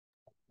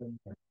Hey,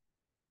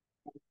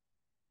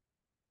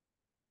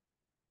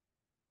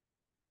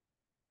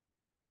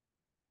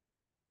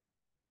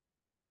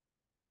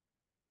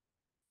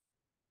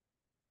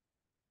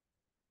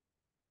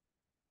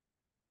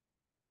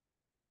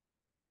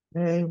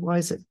 why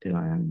is it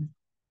doing?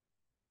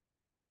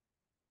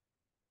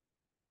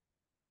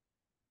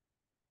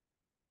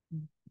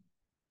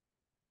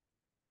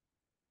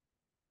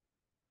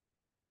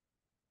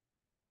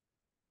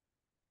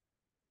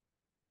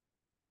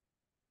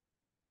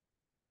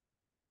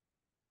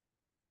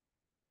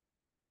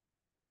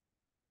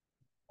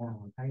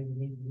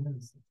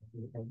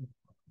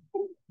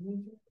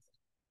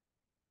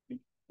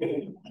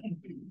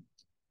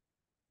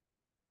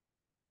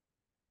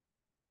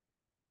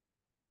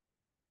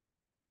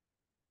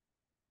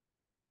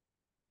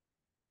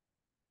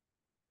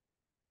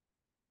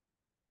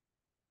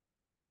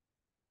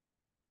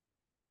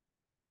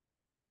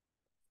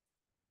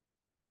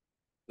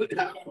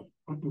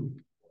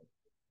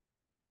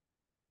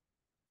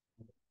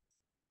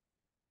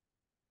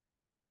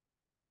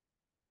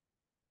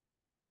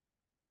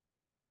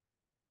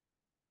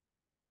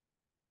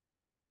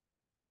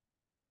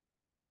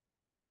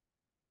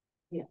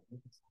 Yeah.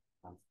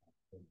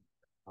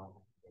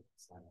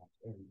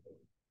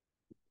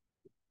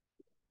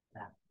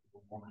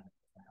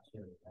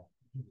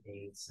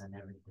 Dates and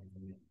everything.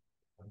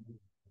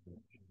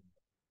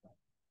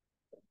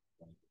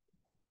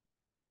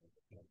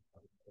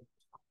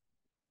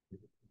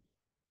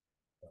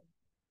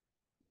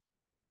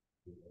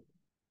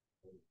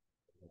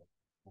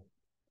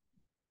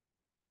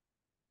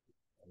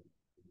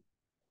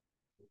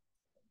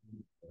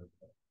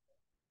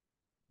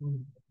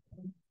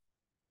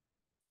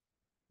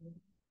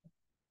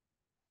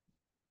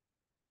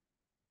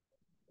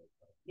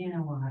 You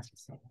know what I have to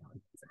say?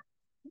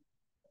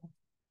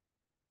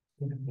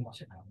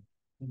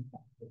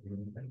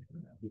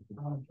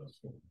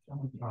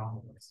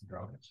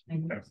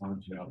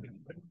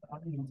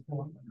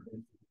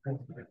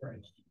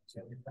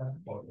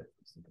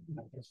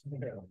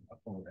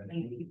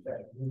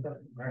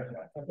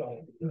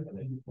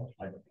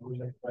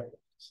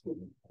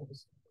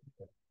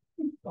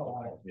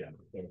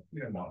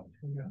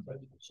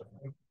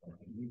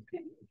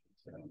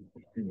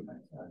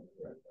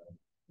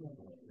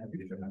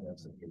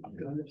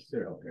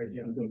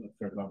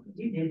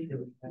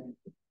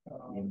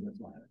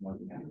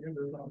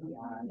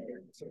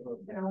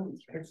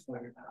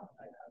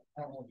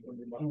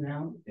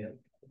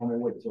 I'm gonna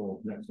wait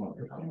till next month.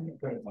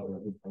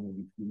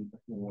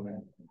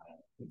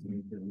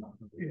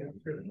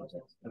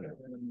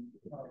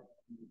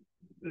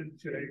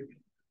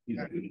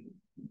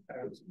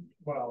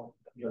 Well,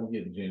 you'll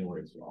get in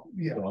January as well.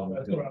 Yeah, so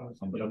that's what I was.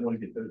 But I want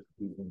to get those.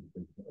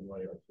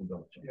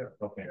 Yeah.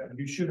 Okay.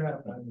 You should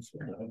have.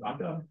 I'm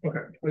done. Okay.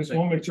 I just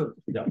want to make sure.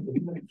 Yeah.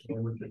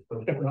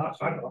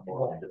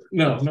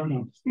 No.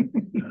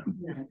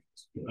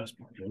 That's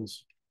part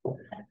is.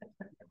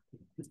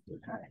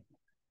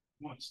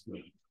 What's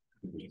the?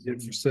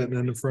 If you're sitting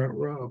in the front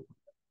row.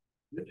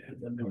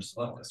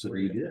 That's where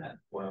you did.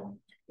 Well,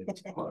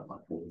 it's part of my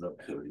pulled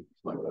up to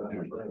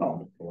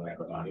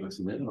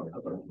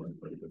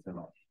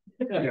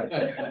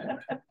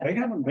They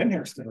haven't been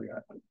here still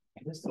yet.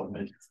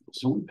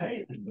 So we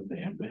paid, but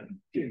they haven't been.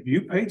 If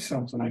you paid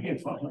something, I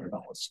gave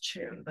 $500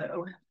 Chair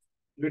though.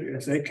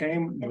 if they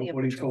came,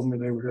 nobody told me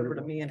they were Over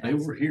to here. me and They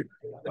were here.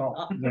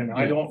 Oh, then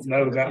I don't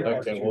know that.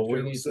 Okay, well,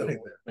 we need to,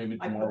 maybe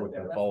tomorrow we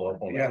can follow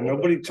up on that. Yeah,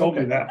 nobody told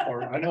me that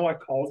part. I know I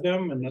called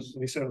them and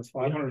they said it's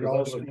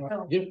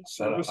 $500. Yeah,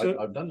 Service it.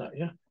 I've done that,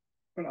 yeah.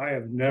 But I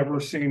have never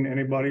seen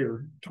anybody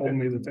or told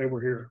me that they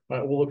were here. All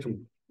right, we'll look to.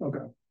 Okay.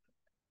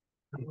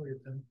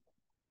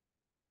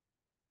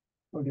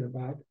 I'll get it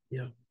back.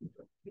 Yeah.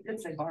 You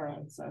did say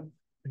borrowed, so.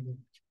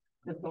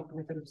 This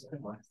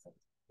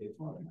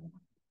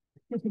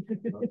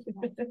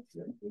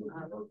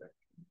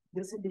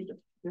will be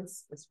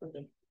this is for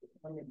the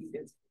one that you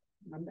did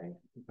Monday.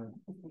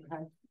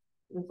 Okay.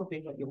 This will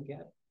be what you'll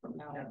get from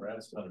now on.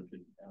 Brad's $150.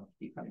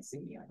 You kind of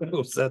see me.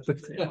 Oh, that the.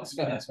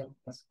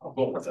 I'll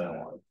go with that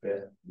one.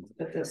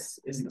 But this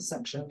is the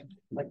section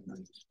like.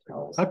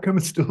 How come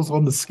it still's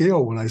on the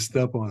scale when I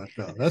step on it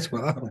though? That's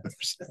what I don't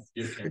understand.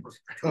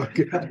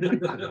 Okay.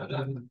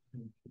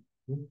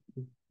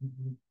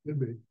 Could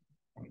be.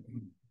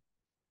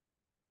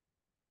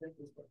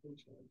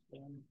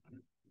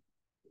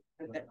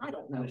 I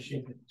don't know.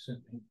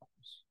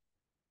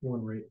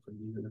 One rate for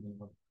you.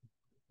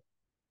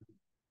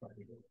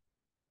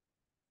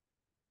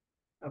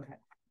 Okay,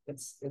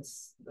 it's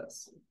this.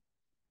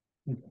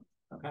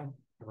 Okay.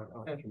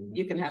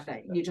 You can have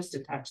that. You just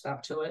attach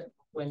that to it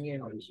when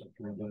you.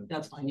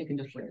 That's fine. You can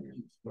just bring it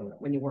in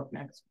when you work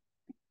next.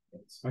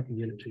 I can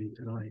get it to you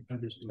tonight. I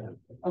just.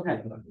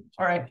 Okay.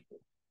 All right.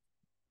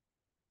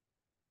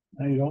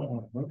 Now you don't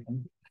want to.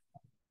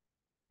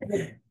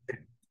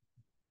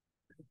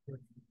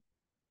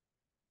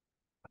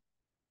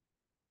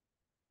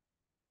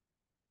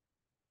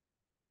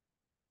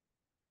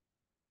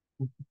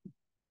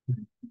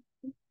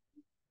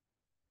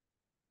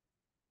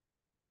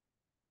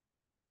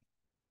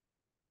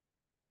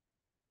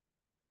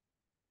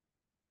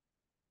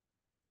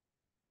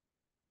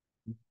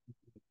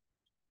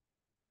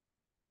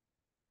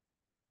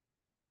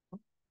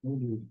 Call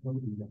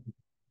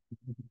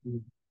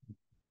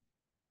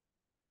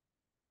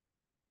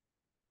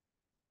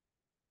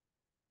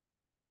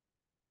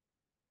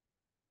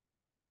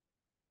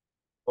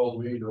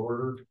me to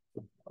order.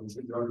 I'm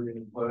the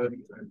guardian pledge.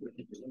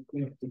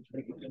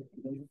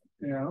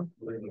 Yeah.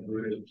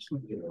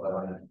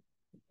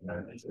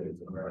 United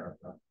States of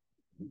America.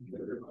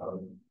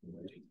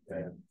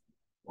 And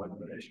one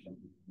nation.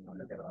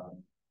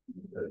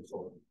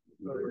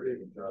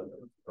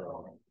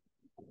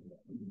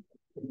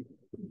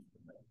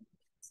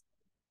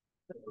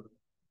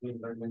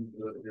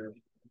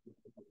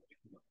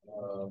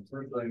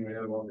 First thing we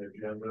have on the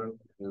agenda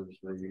is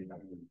the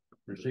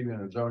receiving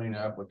a zoning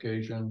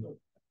application.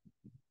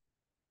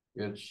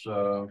 It's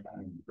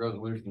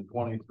resolution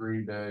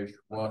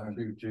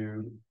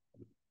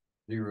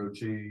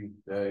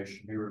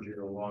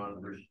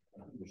 23-122-0T-001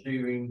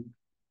 receiving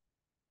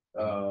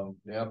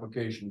the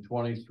application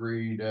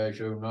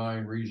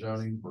 23-09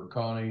 rezoning for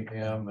Connie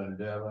M. and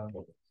Devin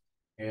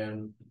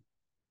and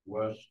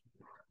West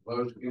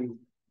Losky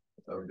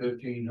of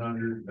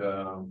 1500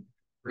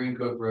 Green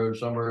Cook Road,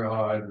 Sunbury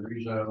High,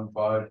 rezone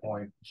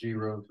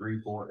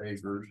 5.034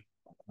 acres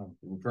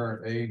from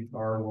current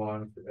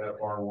AR1 to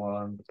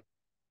FR1.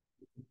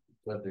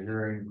 Set the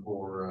hearing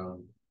for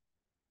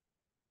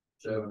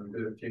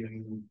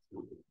 7/15,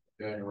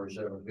 January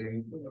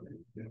 17th.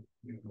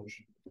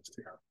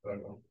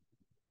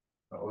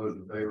 All those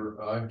in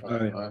favor? Aye.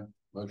 Aye.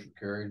 Motion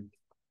carried.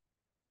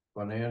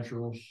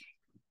 Financials.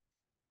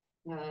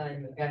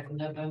 You've got the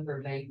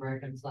November bank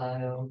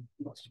reconcile,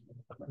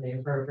 the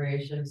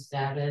appropriation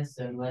status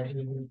and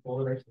ledger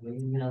reports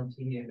emailed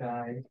to you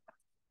guys.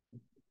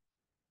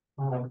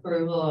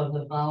 Approval of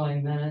the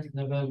following minutes,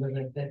 November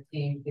the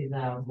 15th,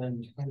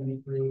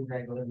 2023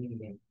 regular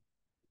meeting.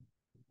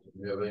 Do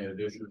you have any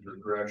additions or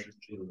corrections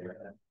to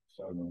that?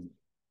 So,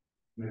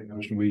 Make a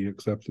motion, we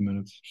accept the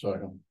minutes.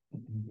 second.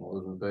 All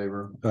those in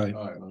favor? Aye.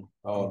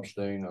 I'll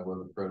abstain. I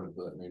wasn't present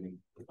for that meeting.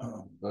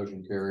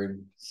 Motion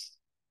carried.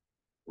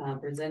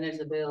 Presented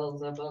the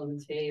bills up on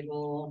the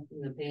table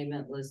in the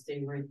payment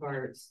listing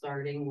report,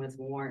 starting with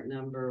warrant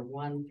number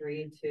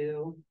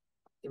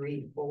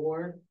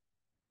 13234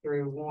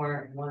 through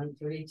warrant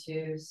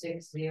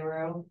 13260,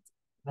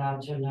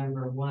 voucher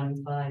number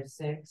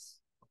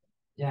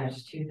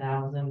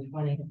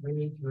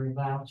 156-2023 through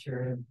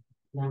voucher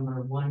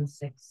number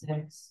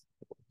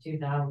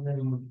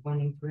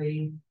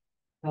 166-2023.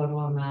 Total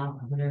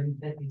amount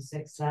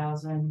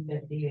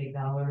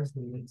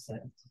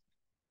 $156,058.08.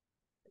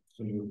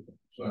 So moved.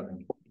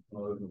 Second.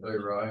 All those in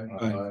favor? Aye.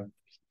 Aye.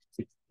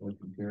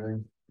 Motion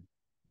carried.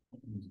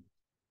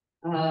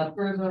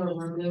 Approval of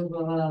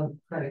removal of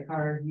credit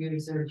card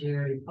user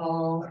Jerry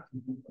Paul.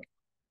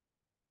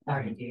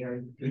 Sorry,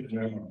 Jerry.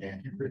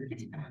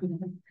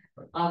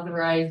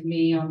 Authorize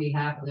me on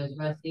behalf of the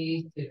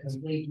trustees to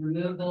complete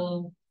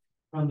removal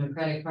from the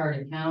credit card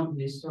account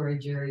to restore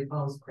Jerry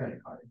Paul's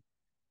credit card.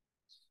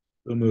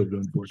 So moved,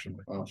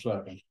 unfortunately.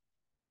 Second.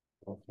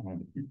 All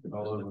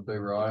those in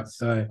favor? Aye.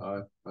 Aye.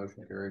 Aye.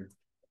 Motion carried.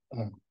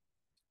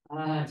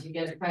 To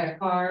get a credit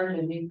card,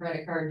 a new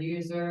credit card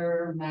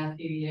user,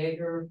 Matthew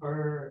Yeager,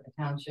 for a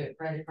township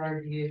credit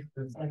card use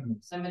for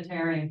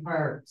cemetery and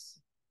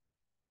parks.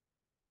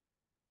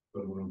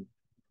 So moved.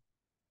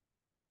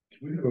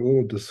 We have a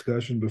little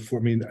discussion before,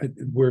 I mean,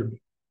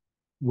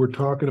 we're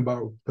talking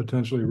about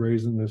potentially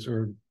raising this,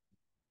 or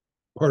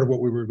part of what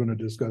we were going to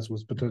discuss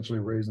was potentially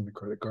raising the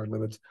credit card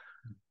limits.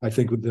 I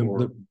think with them,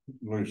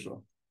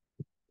 Lisa.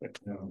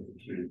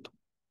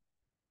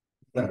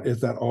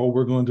 is that all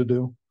we're going to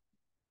do?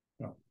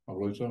 No, I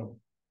believe so.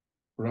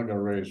 We're not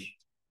gonna raise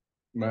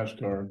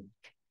MasterCard,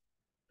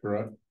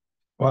 correct?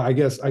 Well, I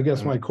guess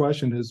my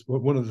question is,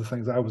 one of the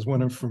things I was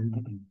wondering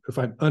from, if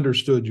I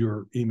understood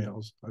your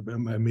emails,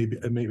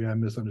 maybe I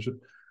misunderstood,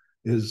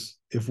 is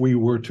if we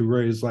were to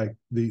raise like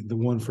the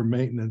one for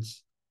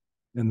maintenance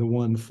and the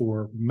one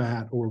for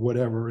Matt or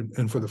whatever,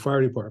 and for the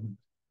fire department,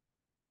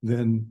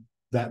 then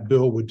that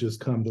bill would just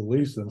come to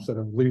Lisa instead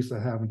of Lisa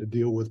having to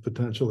deal with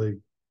potentially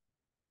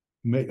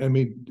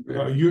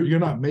you're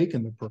not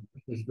making the purchase.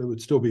 It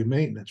would still be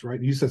maintenance, right?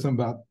 You said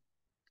something about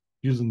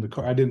using the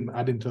car. I didn't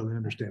totally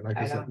understand. Like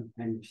I said, don't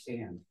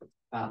understand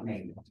about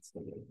maintenance.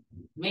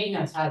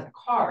 Maintenance has a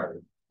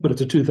card. But it's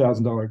a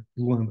 $2,000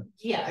 limit.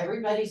 Yeah,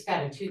 everybody's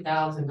got a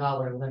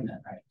 $2,000 limit,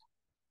 right?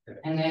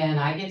 And then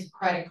I get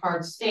credit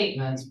card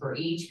statements for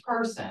each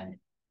person,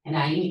 and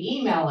I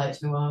email it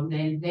to them.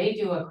 Then they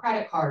do a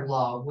credit card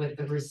log with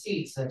the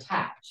receipts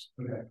attached.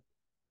 Okay.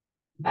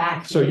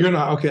 Back. So you're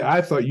not okay.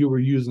 I thought you were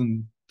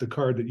using the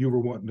card that you were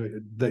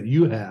wanting that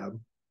you have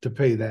to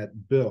pay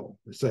that bill.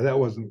 So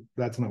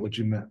that's not what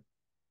you meant.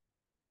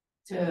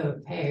 To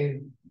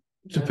pay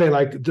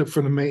like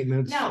for the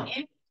maintenance. No,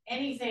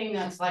 anything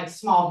that's like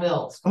small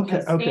bills. Okay.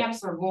 Because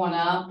stamps are going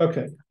up.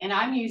 Okay. And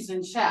I'm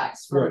using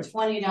checks for a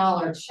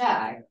 $20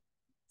 check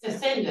to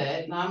send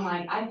it. And I'm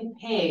like, I can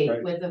pay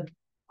with a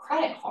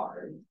credit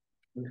card.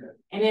 Okay.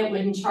 And it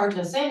wouldn't charge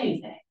us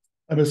anything.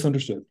 I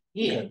misunderstood.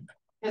 Yeah. Okay.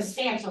 Because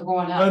stamps are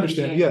going up. I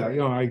understand. Yeah,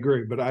 I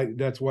agree. But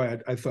that's why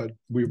I thought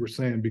we were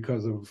saying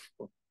because of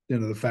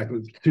the fact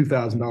that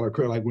 $2,000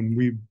 credit, like when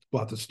we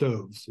bought the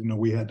stoves,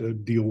 we had to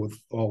deal with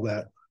all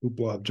that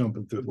hoopla of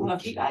jumping through. Well,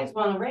 if you guys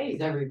want to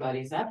raise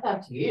everybody's, that's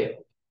up to you.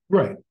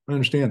 Right, I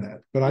understand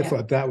that, but I Yeah.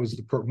 thought that was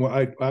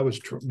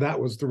that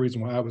was the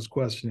reason why I was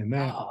questioning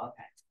that. Oh,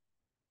 okay.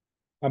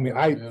 I mean,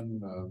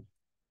 And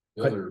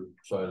the other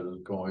side of the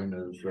coin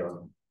is,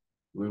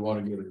 we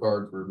want to get a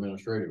card for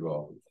administrative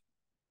office.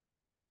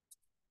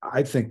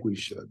 I think we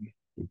should.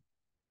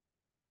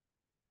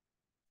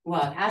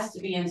 Well, it has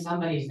to be in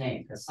somebody's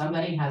name, because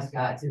somebody has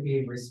got to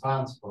be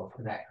responsible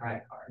for that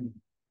credit card.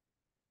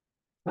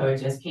 So it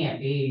just can't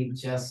be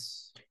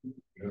just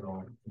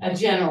a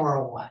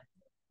general one.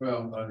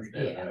 Well, I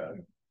understand Yeah.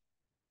 that.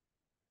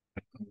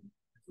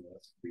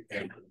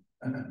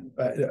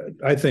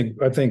 I think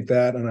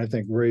that, and I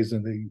think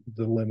raising the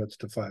limits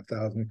to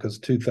 5,000, because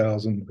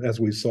 2,000, as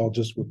we saw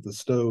just with the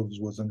stoves,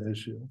 was an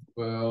issue.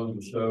 Well,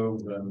 the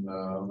stove, and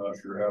I'm not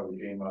sure how we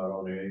came out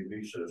on the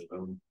AV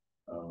system.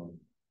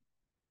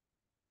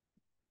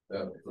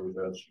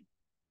 That's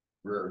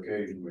rare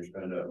occasion we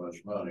spend that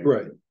much money.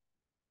 Right.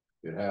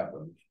 It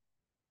happens.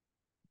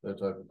 That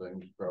type of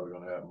thing is probably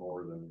gonna happen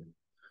more than.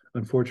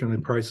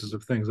 Unfortunately, prices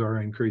of things are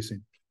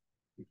increasing.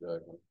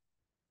 Exactly.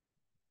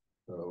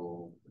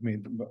 So. I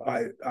mean,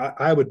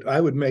 I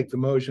would make the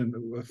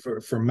motion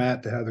for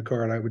Matt to have the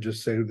card. I would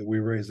just say that we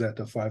raise that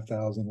to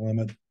 5,000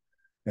 limit.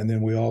 And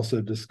then we also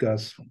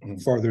discuss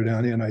farther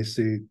down in, I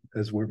see,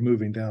 as we're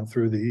moving down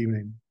through the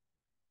evening,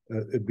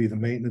 it'd be the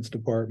maintenance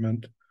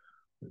department,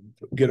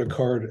 get a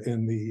card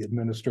in the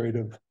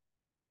administrative,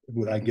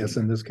 I guess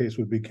in this case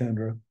would be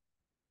Kendra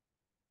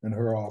in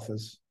her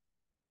office.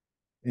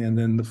 And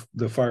then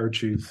the fire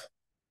chief,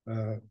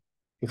 the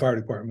fire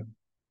department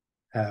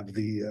have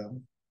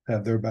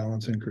their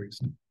balance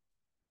increased.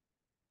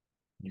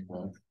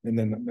 And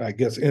then I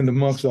guess in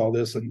amongst all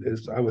this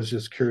is, I was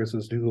just curious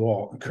as to who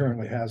all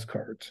currently has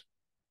cards.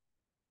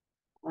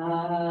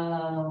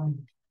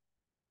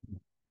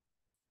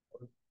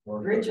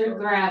 Richard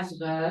Thrash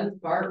does,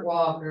 Bart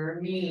Walker,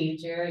 me,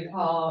 Jerry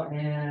Hall,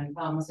 and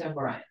Thomas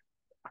O'Brien.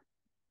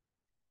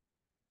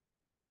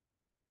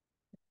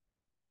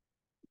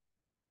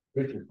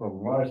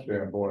 From my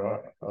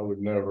standpoint, I would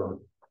never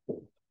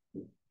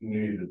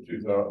need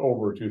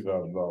over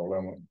 $2,000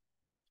 limit.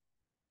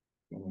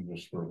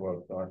 Just for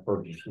what I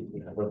purchased,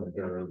 that type of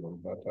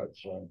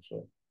thing.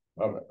 So,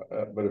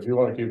 but if you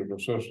want to keep it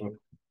consistent,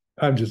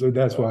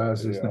 That's why I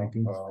was just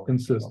thinking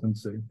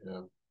consistency.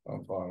 Yeah,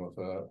 I'm fine with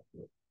that.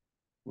 But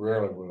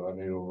rarely would I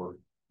need over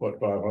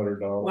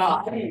 $500.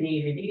 Well, I didn't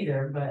need it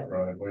either, but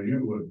Right, well,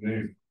 you would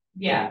need.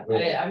 yeah,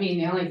 I mean,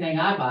 the only thing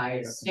I buy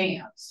is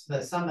stamps,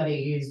 but somebody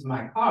used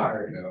my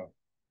card. Yeah.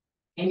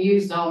 And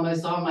used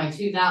almost all my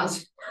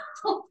 $2,000.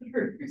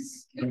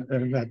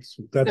 And that's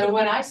So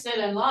when I sit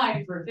in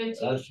line for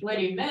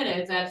 15-20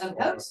 minutes at the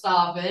post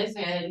office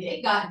and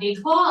it got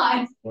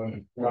declined.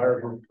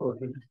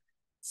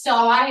 So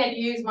I had to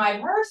use my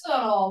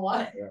personal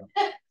one.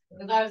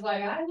 Because I was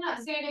like, I'm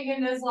not standing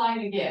in this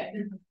line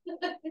again.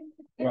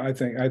 Well, I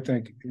think,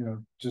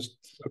 just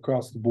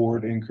across the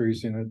board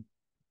increasing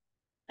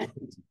it.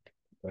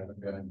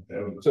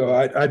 So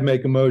I'd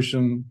make a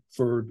motion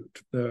for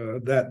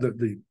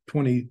the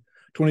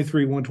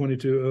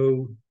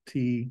 23-122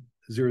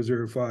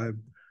 OT005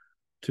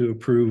 to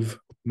approve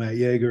Matt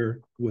Yeager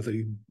with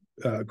a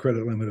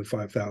credit limit of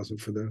 5,000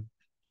 for the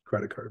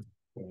credit card.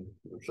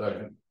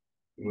 Second,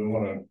 we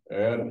want to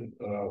add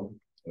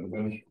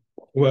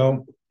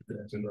well,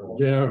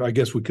 yeah, I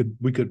guess we could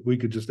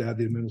just add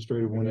the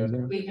administrative one in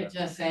there. We could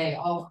just say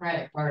all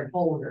credit card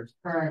holders,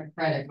 current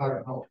credit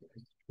card holders.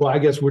 Well, I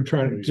guess we're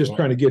trying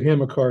to get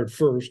him a card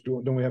first.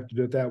 Don't we have to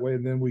do it that way?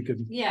 And then we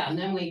could. Yeah, and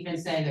then we can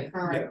say the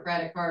current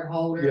credit card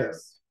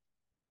holders.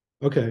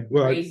 Okay,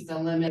 well. Raise the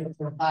limit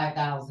for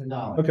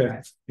 $5,000. Okay,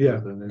 yeah.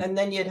 And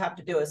then you'd have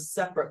to do a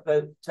separate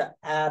vote to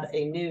add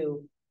a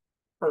new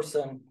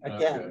person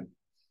again.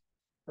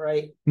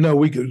 Right? No,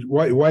 we could,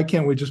 why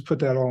can't we just put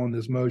that all in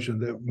this motion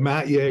that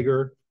Matt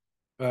Yeager,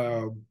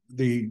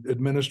 the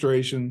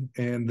administration,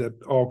 and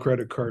that all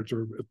credit cards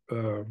are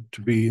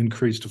to be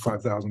increased to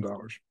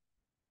 $5,000?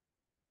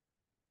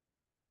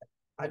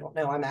 I don't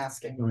know, I'm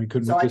asking. I mean,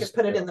 so I could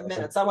put it in the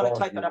minutes. I want to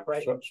type it up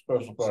right.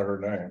 Specify her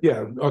name.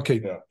 Yeah, okay,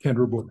 yeah.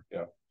 Kendra Board.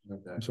 Yeah.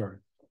 Okay. I'm sorry.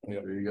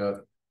 Yeah, you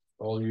got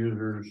all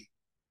users.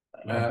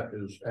 Matt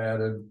is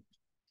added.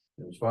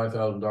 It's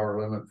 $5,000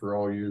 limit for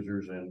all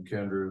users, and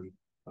Kendra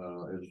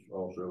is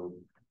also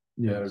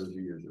added as a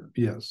user.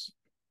 Yes.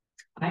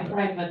 I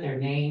try to put their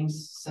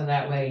names so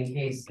that way in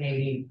case they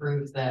need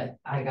proof that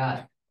I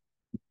got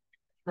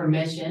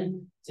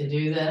permission to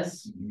do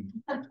this.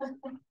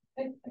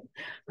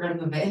 From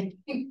the bank.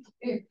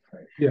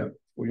 Yeah.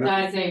 So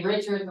I say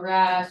Richard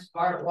Thrash,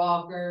 Bart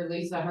Walker,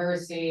 Lisa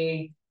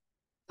Hersey,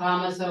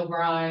 Thomas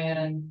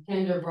O'Brien,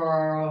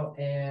 Kinderborough,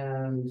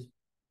 and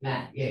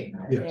Matt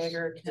Yeager. Yes.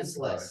 Just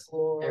list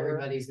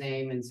everybody's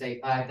name and say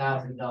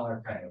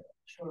 $5,000 credit.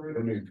 We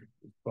need to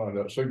find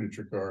out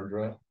signature cards,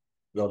 right?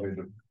 They'll need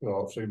to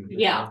fill out signature.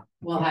 Yeah,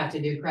 we'll have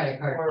to do credit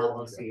card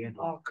policy.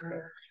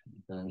 Walker.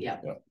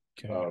 Yeah.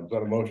 Is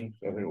that a motion?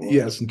 I think it was.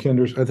 Yes, and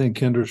I think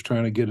Kendra's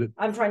trying to get it.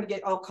 I'm trying to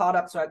get all caught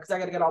up, so because I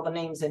gotta get all the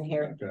names in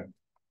here. Okay.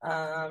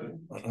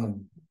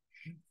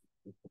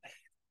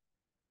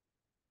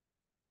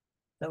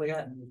 So we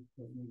got.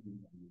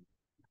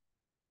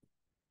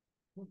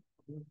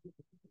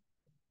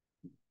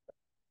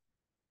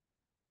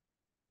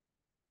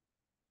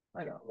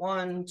 I got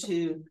 1,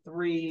 2,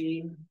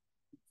 3.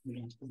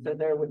 So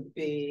there would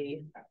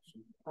be,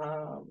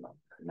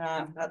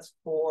 that's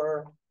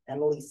 4,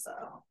 and Lisa.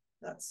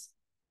 That's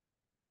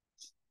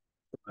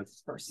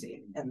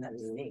Percy, and then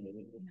me.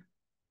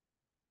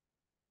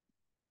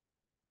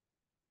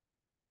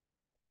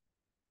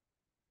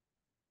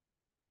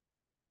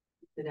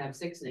 Did have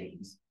 6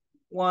 names.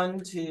 1,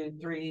 2,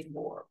 3,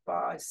 4,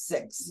 5,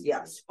 6.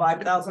 Yes,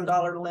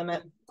 $5,000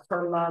 limit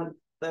per month.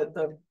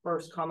 The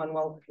first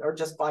Commonwealth, or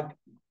just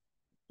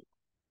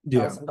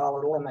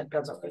 $5,000 limit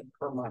doesn't pay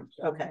per month.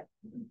 Okay.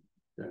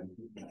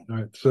 Okay. All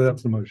right, so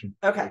that's the motion.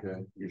 Okay.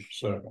 Okay, you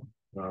second.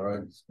 All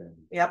right.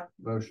 Yep.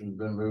 Motion's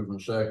been moved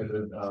and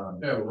seconded.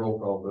 Have a roll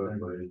call vote,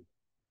 please.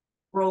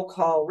 Roll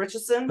call.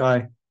 Richardson.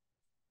 Aye.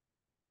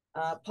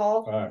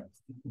 Paul. Aye.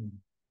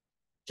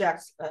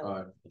 Jackson.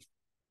 Aye.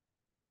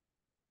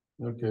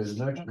 Okay,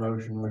 the next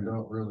motion we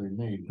don't really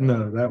need.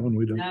 No, that one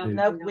we don't need.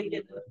 No, we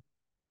did.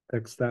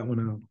 X that one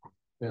out.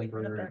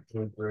 Temporary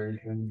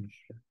appropriations.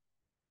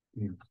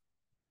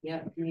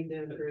 Yeah, you need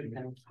to approve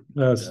them.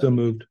 Still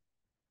moved.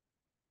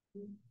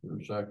 For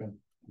a second.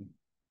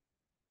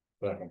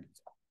 Second.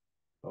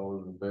 All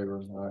those in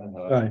favor?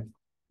 Aye.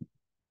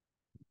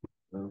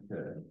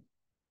 Okay.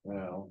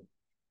 Now.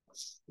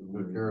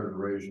 We care to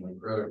raising the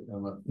credit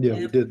limit. Yeah,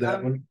 we did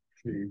that one.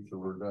 Chief, so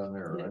we're done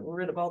there, Get right?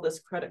 rid of all this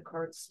credit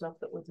card stuff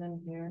that was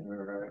in here. All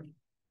right.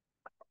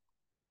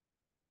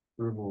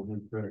 Approval of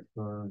new credit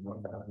card.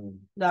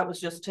 That was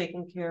just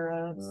taken care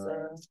of.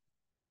 So.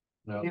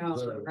 Now, You're on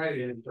the road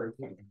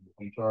improvements.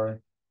 I'm sorry.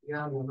 You're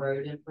on the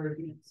road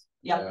improvements.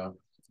 Yeah,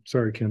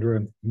 Sorry,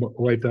 Kendra, I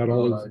wiped out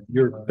all of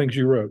your things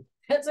you wrote.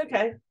 it's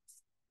okay.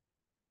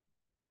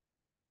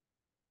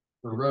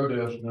 The road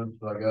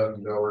estimates I got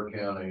in Delaware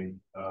County,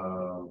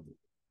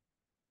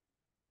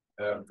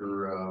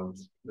 after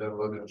them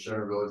looking at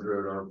Center Village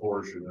Road, our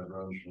portion that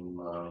runs from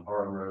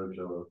Harlem Road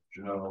to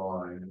Genoa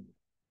Line,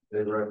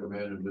 they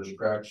recommended just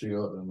crack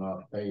seal it and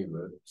not pave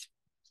it.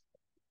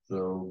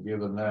 So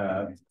given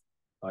that,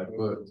 I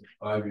put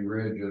Ivy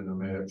Ridge in the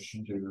mix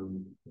to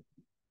do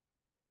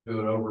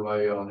an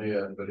overlay on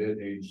it, but it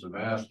needs the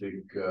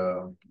mastic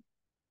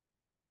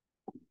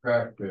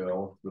crack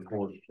fill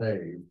before it's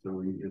paved.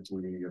 So if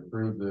we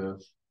approve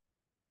this,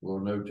 we'll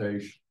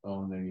notate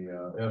on the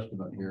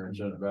estimate here and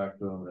send it back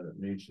to them that it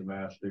needs the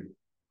mastic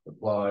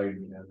applied,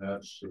 and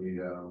that's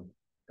the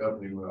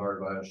company we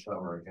hired last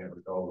summer. I can't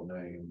recall the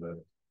name,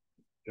 but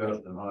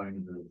Justin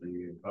Hines is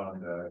the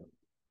contact.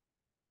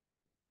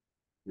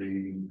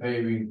 The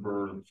paving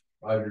for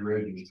Ivy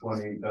Ridge is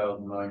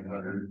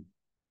 $28,900.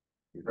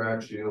 The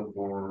crack seal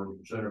for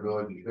Center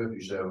Village is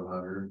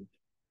 $5,700,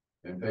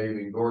 and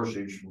paving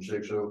Gorsuch from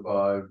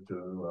 605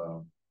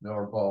 to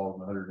Miller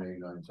Falls,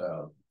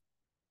 $189,000.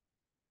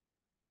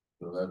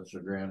 So that's a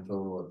grand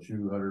total of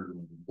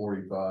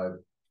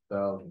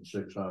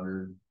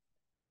 $245,600.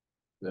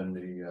 Then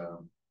the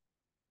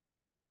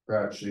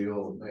crack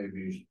seal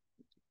maybe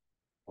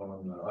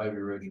on the Ivy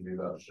Ridge would be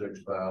about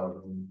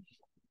 6,000.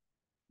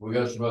 We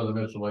got some other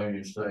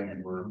miscellaneous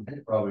things we're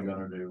probably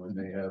going to do when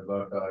they have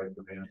Buckeye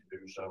come in to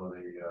do some of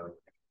the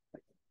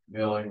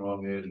milling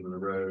along the edge of the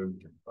road,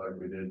 like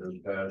we did this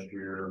past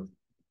year.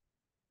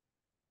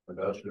 The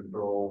dust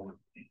control,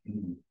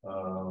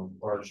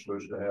 part's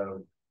supposed to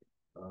have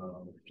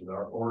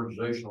our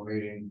organizational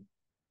meeting,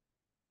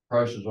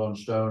 prices on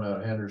stone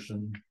at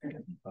Henderson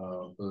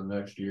for the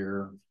next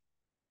year.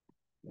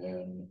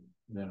 And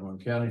then when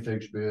county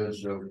takes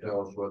bids, they'll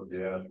tell us what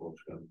the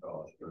asphalt's going to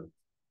cost. But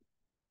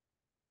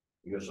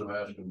I guess I'm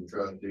asking the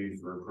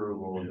trustees for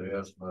approval of the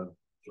estimate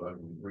so I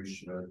can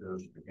resubmit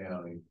this to the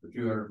county for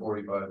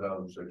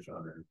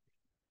 $245,600.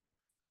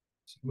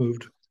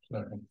 Moved.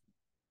 Second.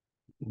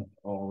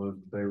 All those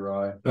in favor,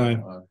 aye. Aye.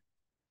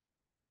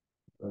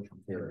 That's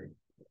carried.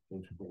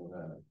 Thanks for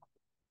that.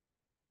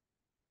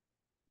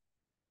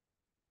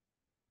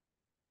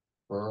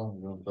 Pearl,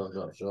 you want to talk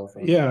about cell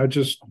phone? Yeah, I'm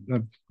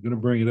gonna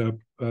bring it up.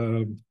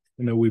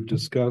 We've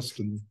discussed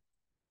and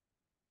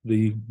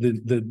the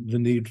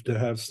need to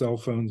have cell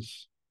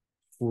phones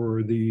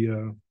for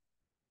the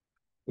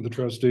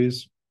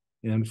trustees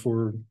and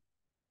for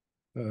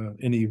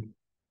any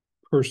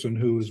person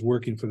who is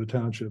working for the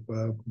township.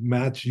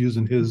 Matt's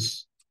using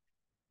his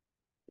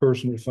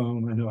personal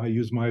phone. I know I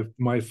use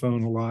my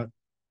phone a lot.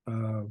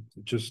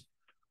 Just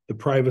the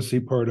privacy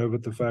part of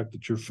it, the fact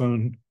that your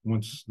phone,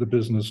 once the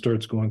business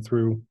starts going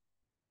through,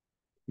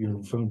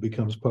 your phone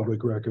becomes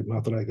public record.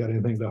 Not that I got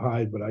anything to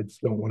hide, but I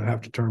just don't want to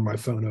have to turn my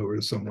phone over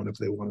to someone if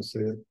they want to see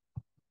it.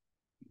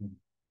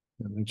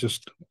 And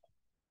just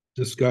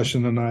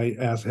discussion, and I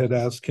had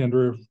asked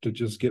Kendra to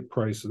just get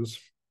prices.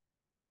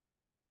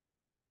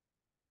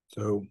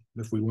 So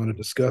if we want to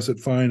discuss it,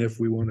 fine. If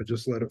we want to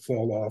just let it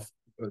fall off,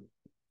 but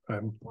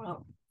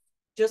Wow.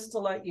 just to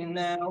let you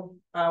know,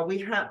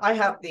 I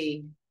have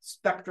the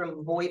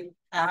Spectrum VoIP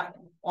app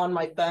on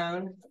my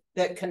phone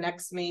that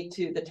connects me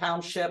to the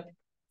township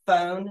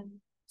phone.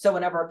 So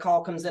whenever a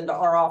call comes into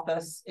our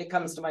office, it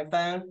comes to my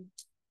phone.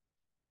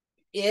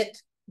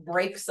 It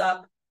breaks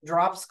up,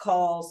 drops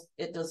calls.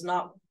 It does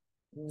not,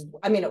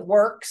 I mean, it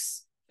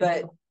works,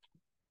 but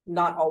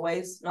not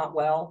always, not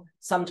well.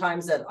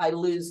 Sometimes that I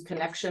lose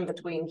connection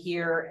between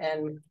here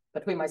and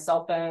between my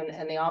cell phone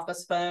and the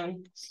office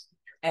phone,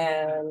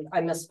 and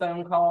I miss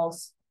phone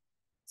calls.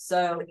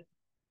 So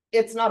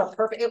it's not a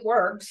perfect, it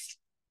works.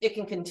 It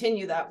can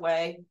continue that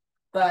way,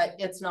 but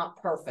it's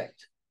not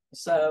perfect.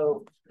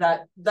 So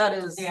that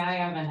is. Yeah, I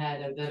haven't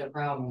had a bit of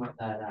problem with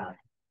that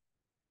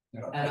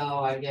at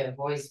all. I get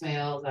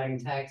voicemails, I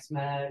can text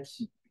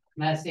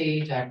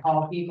message, I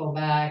call people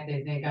back.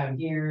 They think I'm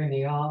here in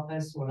the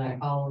office when I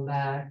call them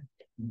back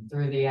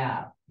through the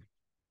app.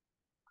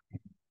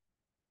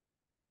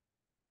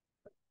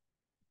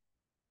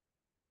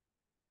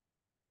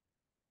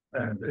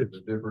 And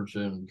the difference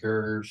in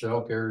carriers,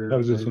 cell carriers. I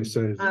was just gonna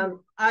say.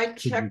 I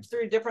checked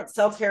through different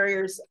cell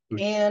carriers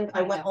and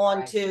I went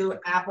on to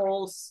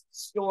Apple's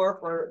store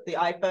for the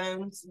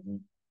iPhones.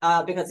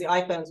 Because the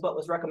iPhone is what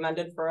was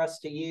recommended for us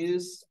to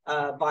use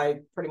by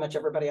pretty much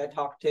everybody I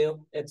talked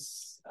to.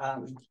 It's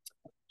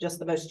just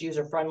the most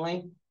user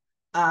friendly.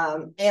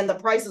 And the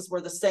prices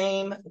were the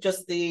same,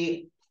 just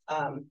the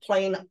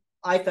plain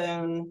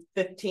iPhone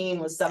 15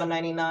 was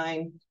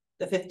 $799,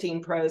 the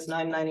 15 Pro is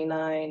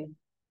 $999,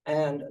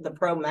 and the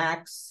Pro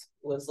Max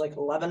was like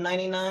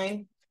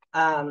 $1199.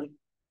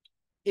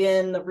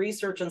 In the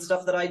research and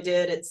stuff that I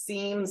did, it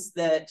seems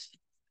that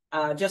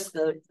just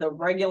the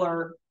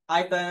regular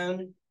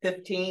iPhone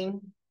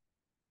 15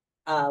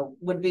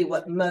 would be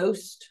what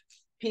most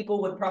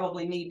people would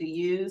probably need to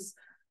use.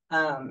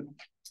 And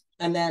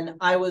then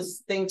I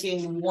was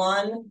thinking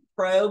one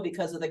Pro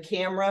because of the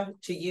camera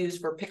to use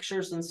for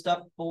pictures and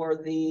stuff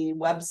for the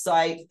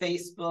website,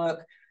 Facebook,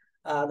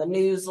 the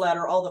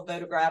newsletter, all the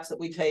photographs that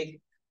we take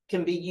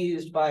can be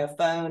used by a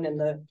phone, and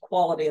the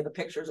quality of the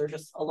pictures are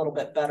just a little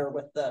bit better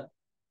with the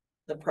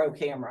Pro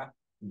camera.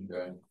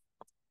 Okay.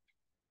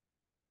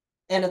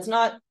 And it's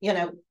not, you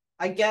know,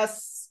 I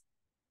guess,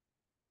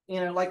 you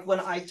know, like when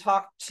I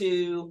talked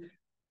to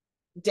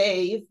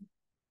Dave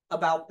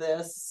about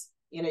this,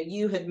 you know,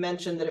 you had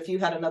mentioned that if you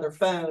had another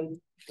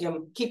phone, you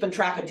know, keeping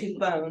track of two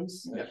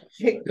phones.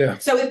 Yeah.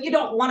 So if you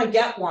don't want to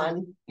get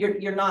one,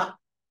 you're not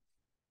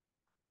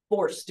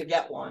forced to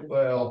get one.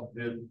 Well,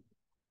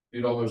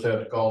 you'd almost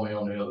have to call me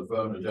on the other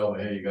phone to tell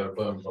me, hey, you got a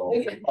phone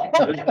call.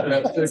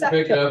 That's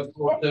pick up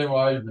 14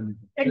 wise and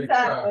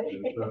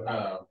exactly.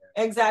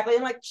 Exactly.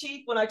 And like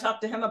Chief, when I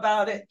talked to him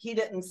about it, he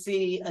didn't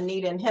see a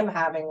need in him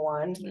having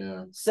one.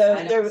 Yeah. So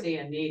I don't see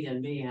a need in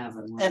me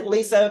having one. At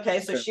least, okay,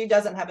 so she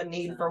doesn't have a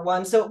need for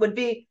one. So it would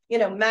be, you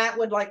know, Matt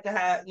would like to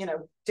have, you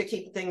know, to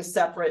keep things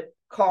separate.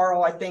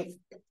 Carl, I think,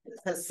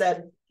 has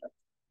said,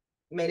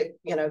 made it,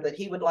 you know, that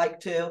he would like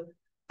to.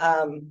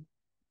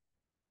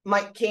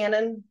 Mike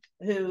Cannon,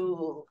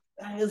 who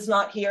is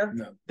not here,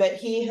 No. but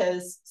he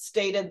has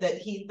stated that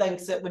he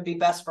thinks it would be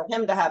best for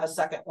him to have a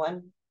second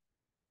one.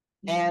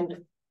 And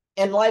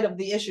in light of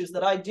the issues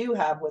that I do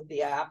have with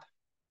the app,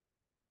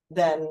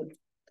 then,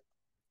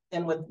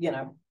 and with, you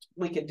know,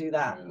 we could do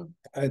that.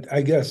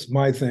 I guess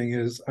my thing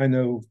is, I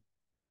know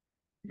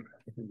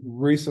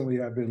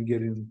recently I've been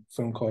getting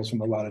phone calls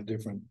from a lot of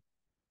different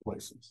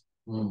places.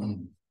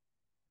 Mm-hmm.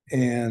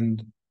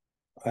 And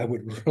I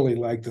would really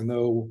like to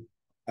know,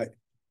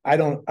 I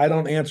don't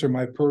answer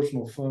my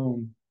personal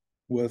phone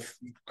with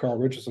Carl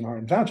Richardson,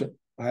 Harlem Township.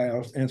 I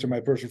answer my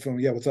personal phone,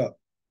 yeah, what's up?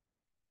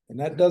 And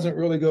that doesn't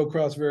really go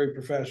across very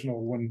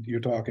professional when you're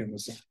talking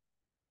with someone.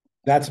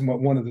 That's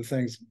one of the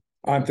things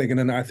I'm thinking,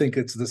 and I think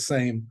it's the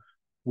same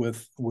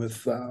with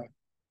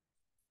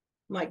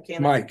Mike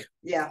Cannon. Mike.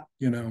 Yeah.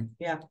 You know.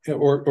 Yeah.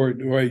 Or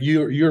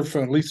your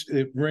phone, at least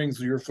it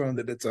rings your phone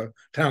that it's a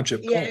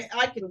township call. Yeah,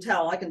 I can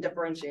tell. I can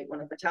differentiate when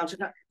it's a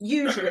township.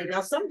 Usually, now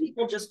some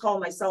people just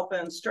call my cell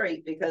phone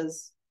straight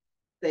because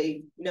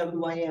they know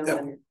who I am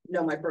and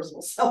know my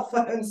personal cell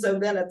phone. So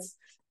then it's.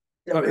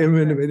 I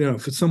mean, you know,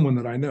 for someone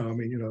that I know, I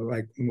mean, you know,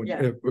 like when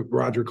if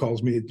Roger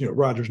calls me, you know,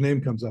 Roger's name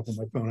comes up on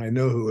my phone, I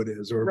know who it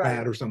is, or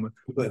Pat or someone,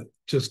 but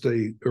just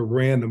a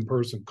random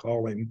person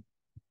calling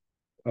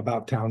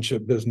about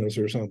township business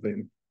or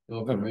something.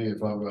 Well, for me,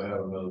 if I'm gonna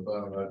have another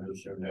phone, I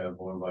just shouldn't have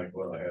one like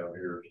what I have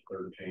here, is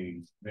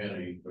 13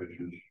 mini, which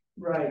is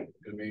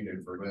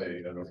convenient for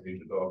me. I don't need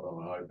to talk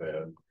on an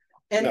iPad.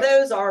 And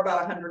those are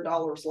about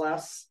 $100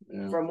 less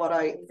from what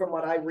I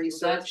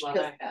researched. That's what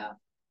I have.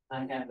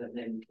 I have it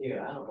in too.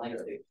 I don't like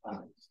big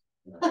phones.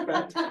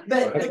 But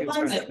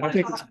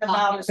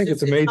I think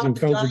it's amazing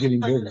phones are getting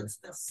bigger. It's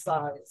this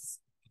size.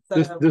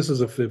 So, This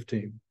is a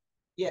 15.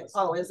 yes.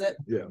 Oh, is it?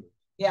 Yeah.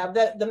 Yeah,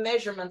 the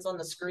measurements on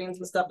the screens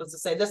and stuff is to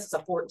say this is a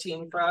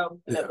 14 Pro,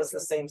 and it was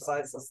the same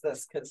size as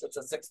this because it's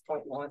a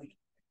 6.1.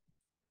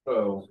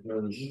 So,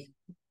 you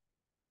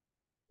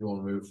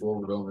want to move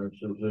forward on this?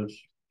 Is this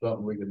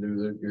something we can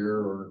do this year,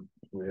 or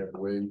we have to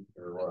wait,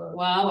 or what?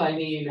 Well, I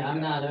mean,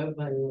 I'm not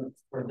open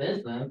for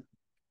business.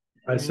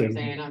 I I'm said,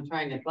 saying I'm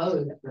trying to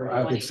close. for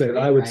I would say,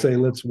 23 I would right say, now.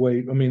 let's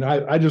wait. I mean,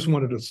 I just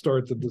wanted to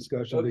start the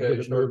discussion. to get Okay,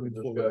 it start the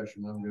moving forward.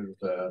 discussion, I'm good with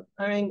that.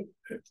 I mean,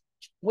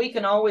 we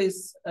can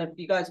always, if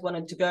you guys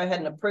wanted to go ahead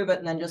and approve it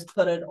and then just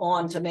put it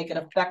on to make it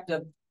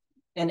effective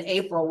in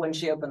April when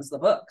she opens the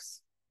books.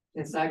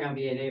 It's not gonna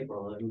be in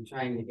April. I'm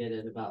trying to get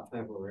it about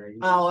February.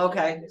 Oh,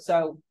 okay,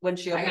 so when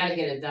she, I gotta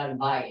get it done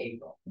by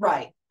April.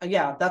 right,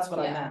 yeah, that's what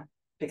I Yeah. meant,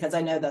 because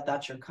I know that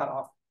that's your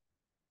cutoff.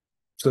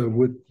 So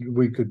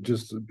we could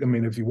just, I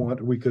mean, if you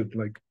want, we could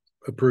like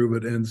approve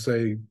it and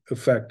say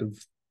effective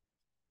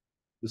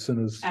as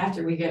soon as,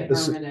 After we get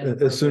as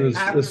permanent. as soon as,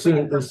 After as soon,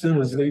 we get as soon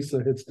as permanent.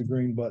 Lisa hits the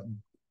green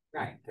button.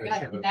 Right, I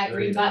gotta hit that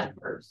green button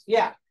first.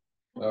 Yeah,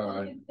 All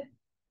right.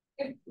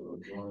 So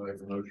if you wanna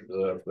make a motion to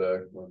that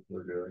effect,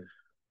 we're good.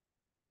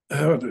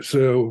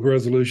 So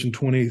resolution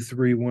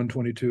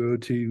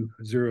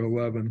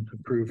 23-122-02-011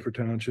 approved for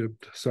township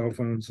cell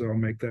phones. So I'll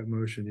make that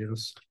motion.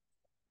 Yes.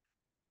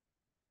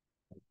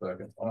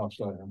 Second, I'll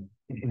second.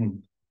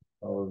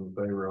 all those in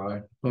favor,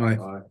 aye? Aye.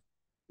 Aye.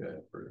 Okay,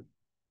 approved.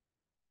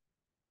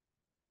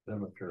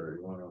 Cemetery,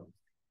 you wanna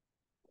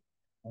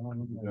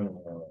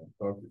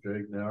talk to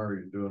Jake now, or are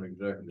you doing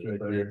executive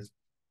session?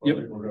 I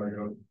think we're gonna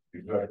go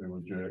exactly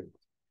with Jake.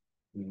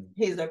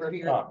 he's over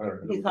here, There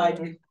it he's is.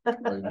 hiding.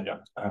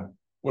 Yeah,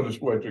 we'll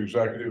just wait to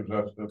executive,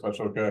 if that's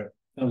okay.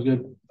 Sounds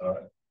good. All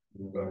right.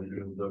 We'll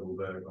do double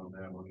back on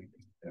that one.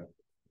 Yeah.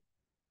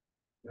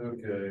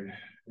 Okay,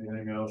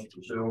 anything else,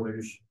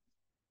 facilities?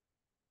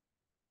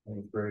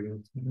 Any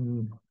Brady?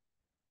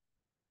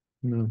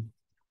 No.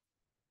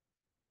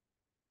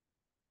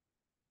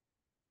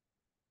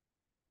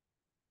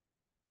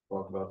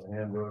 Talk about the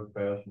handbook,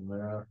 passing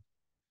that.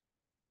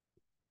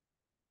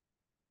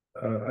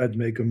 I'd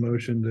make a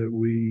motion that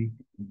we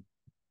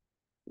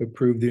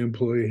approve the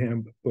employee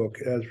handbook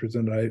as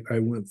presented. I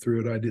went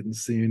through it. I didn't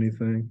see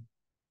anything.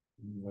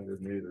 I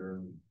didn't either,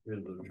 and his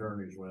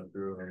attorneys went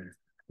through it.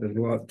 They're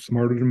a lot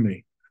smarter than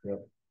me. Yeah.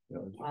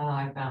 Oh,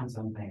 I found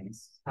some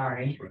things,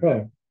 sorry.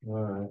 Oh,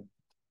 All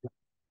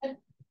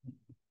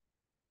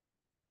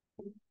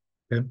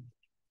right.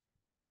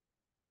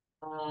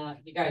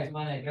 You guys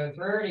wanna go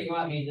through, or do you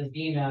want me to just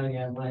email you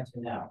and let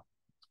you know?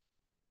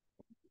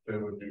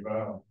 It would be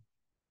bound.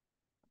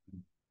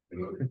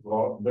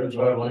 There's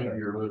a link to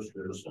your list,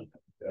 is.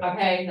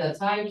 Okay, the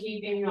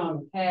timekeeping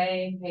on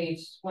K,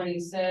 page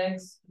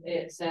 26,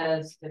 it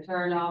says to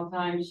turn all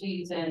time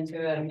sheets into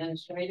an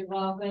administrative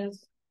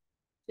office.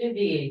 Should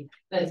be,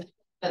 let's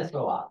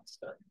go off.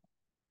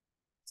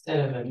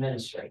 Instead of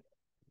administrative.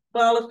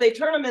 Well, if they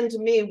turn them into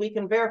me, we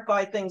can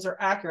verify things are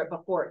accurate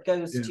before it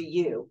goes Yeah. to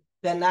you.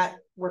 Then that,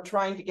 we're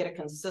trying to get a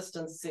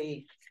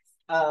consistency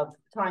of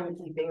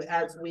timekeeping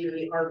as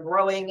we are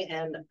growing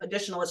and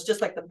additional. It's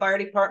just like the fire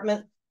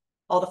department.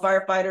 All the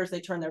firefighters, they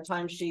turn their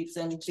time sheets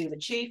into the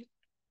chief.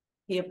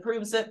 He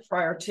approves it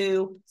prior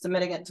to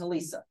submitting it to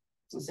Lisa.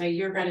 So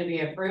you're gonna be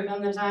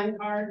approving the time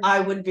card? I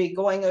would be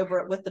going over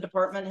it with the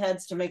department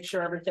heads to make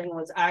sure everything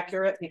was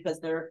accurate, because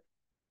there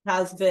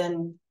has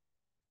been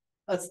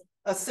a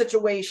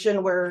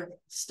situation where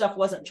stuff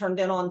wasn't turned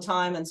in on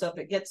time. And so if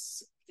it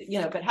gets,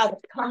 if it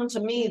hasn't come to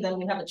me, then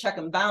we have a check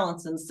and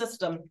balance in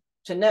system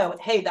to know,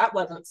 hey, that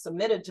wasn't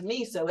submitted to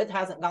me, so it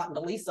hasn't gotten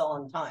to Lisa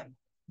on time.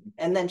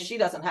 And then she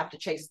doesn't have to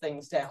chase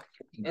things down.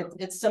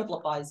 It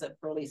simplifies it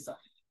for Lisa.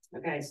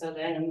 Okay, so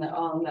then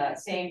on that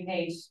same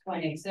page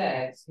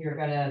 26, you're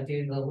gonna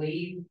do the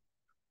leave.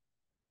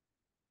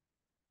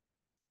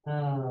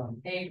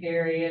 Pay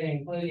period,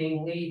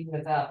 including leave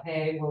without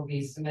pay, will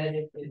be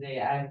submitted to the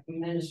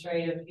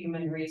Administrative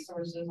Human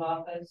Resources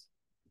Office.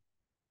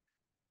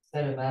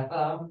 Instead of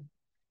FO.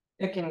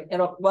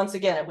 It'll, once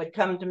again, it would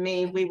come to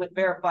me. We would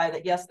verify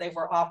that, yes, they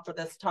were off for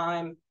this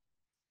time.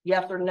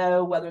 Yes or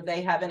no, whether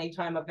they have any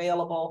time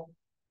available.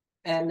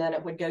 And then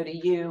it would go to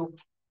you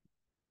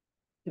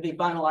to be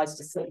finalized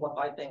to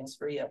simplify things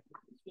for you.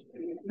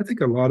 I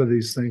think a lot of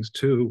these things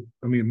too.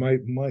 I mean,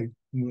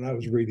 when I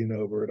was reading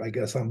over it, I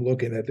guess I'm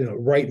looking at,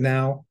 right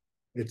now,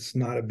 it's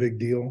not a big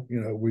deal.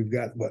 We've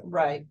got what,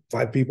 Right,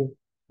 5 people?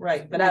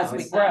 right. But No, as we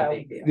it's not a grow,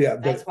 big deal. Yeah,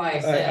 That's but why I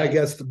said. I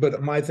guess,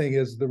 but my thing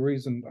is the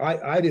reason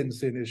I didn't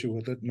see an issue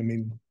with it. I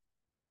mean,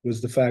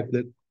 was the fact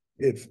that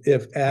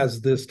if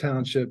as this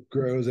township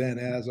grows and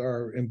as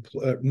our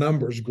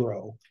numbers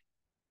grow,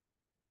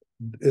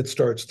 it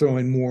starts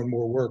throwing more and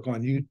more work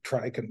on you,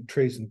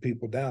 tracing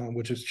people down,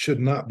 which should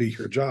not be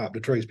your job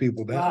to trace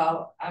people down.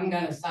 Well, I'm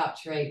gonna stop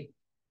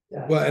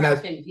Well, and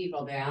that's, tracking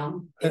people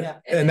down.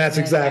 and that's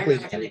exactly,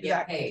 They're not gonna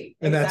get paid.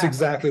 and that's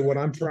Exactly. exactly what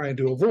I'm trying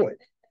to avoid.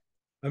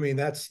 I mean,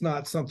 that's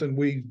not something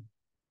we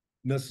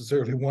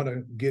necessarily want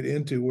to get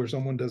into where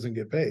someone doesn't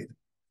get paid.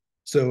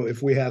 So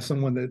if we have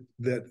someone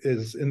that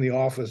is in the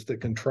office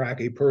that can track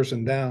a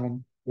person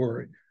down,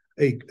 or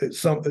they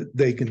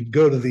can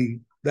go to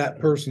that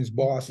person's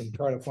boss and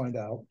try to find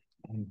out.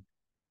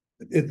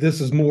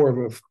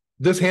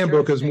 This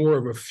handbook is more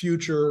of a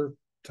future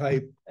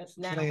type. it's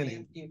now Planning.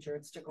 and future.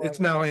 It's to grow. It's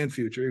now and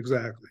future,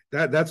 exactly.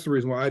 That's the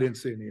reason why I didn't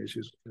see any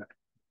issues with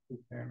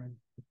that.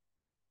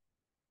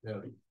 Yeah.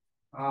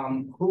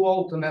 Who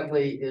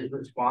ultimately is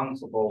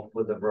responsible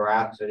for the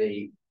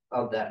veracity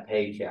of that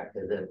paycheck?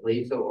 Is it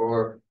Lisa,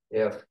 or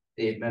if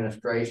the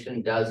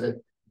administration does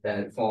it, then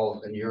it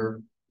falls in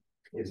your,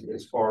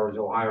 as far as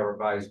Ohio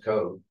Revised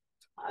Code?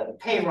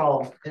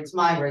 Payroll, it's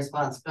my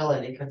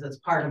responsibility because it's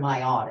part of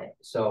my audit.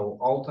 So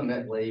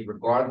ultimately,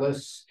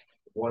 regardless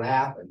of what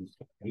happens,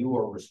 you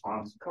are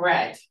responsible.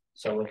 Correct.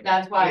 So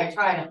That's why I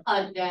try to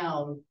hunt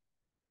down.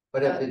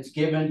 but if it's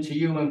given to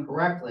you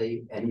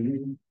incorrectly and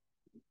you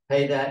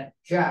pay that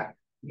check,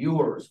 you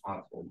are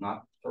responsible,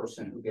 not the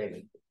person who gave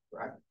it,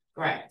 right?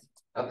 Correct.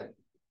 Okay.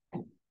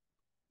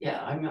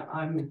 Yeah,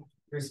 I'm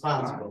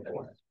responsible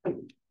for it.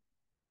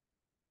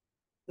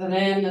 So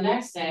then the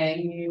next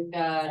thing, you've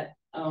got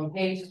on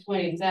page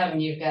 27,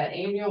 you've got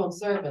annual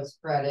service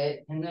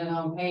credit, and then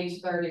on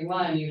page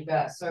 31, you've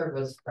got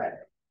service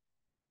credit.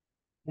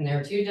 And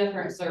there are two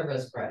different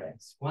service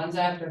credits. One's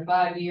after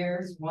 5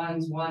 years,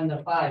 one's 1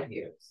 to 5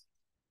 years.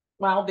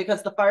 Well,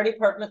 because the fire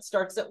department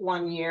starts at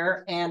 1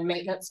 year and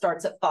maintenance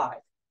starts at 5.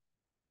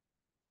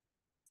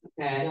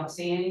 Okay, I don't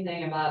see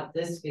anything about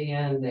this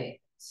being the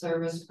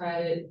service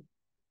credit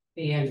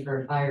being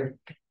for fire.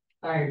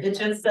 It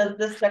just says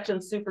this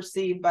section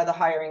superseded by the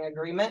hiring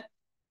agreement.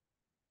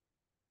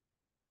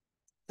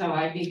 So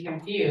I'd be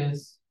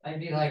confused. I'd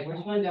be like, which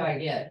one do I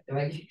get? Do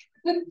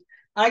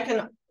I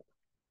get?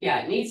 Yeah,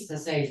 it needs to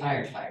say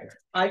firefighter.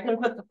 I can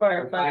put the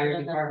Fire firefighter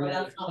in there. department.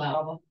 That's no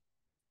problem.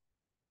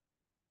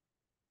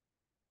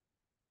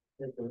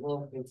 It's a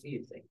little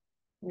confusing.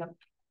 Yep.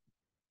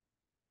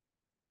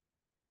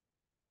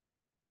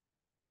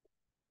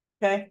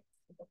 Okay.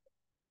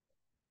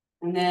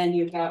 And then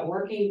you've got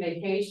working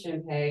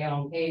vacation pay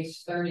on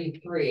page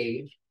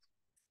 33.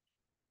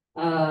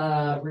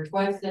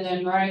 Requested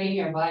in writing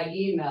or by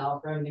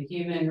email from the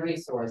Human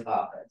Resource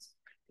Office.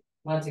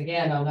 Once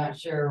again, I'm not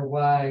sure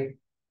why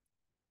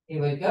it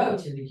would go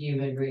to the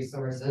Human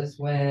Resources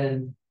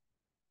when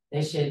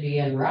they should be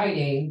in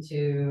writing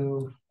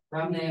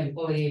from the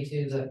employee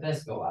to the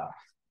fiscal office.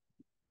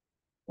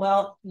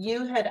 Well,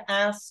 you had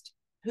asked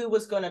who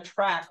was going to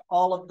track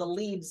all of the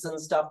leaves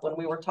and stuff when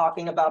we were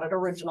talking about it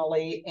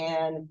originally,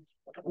 and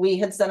we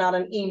had sent out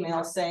an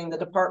email saying the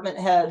department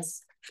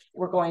heads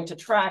were going to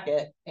track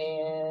it,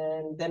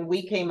 and then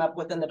we came up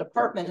within the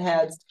department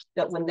heads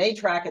that when they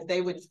track it,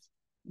 they would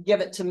give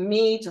it to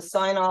me to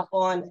sign off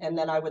on, and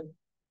then I would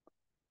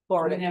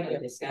forward it. We never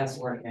discussed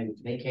working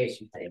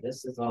vacation pay.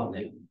 This is all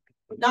new.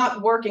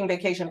 Not working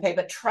vacation pay,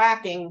 but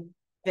tracking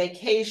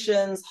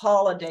vacations,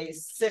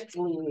 holidays, sick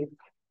leave,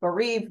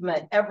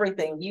 bereavement,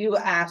 everything. You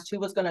asked who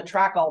was going to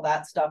track all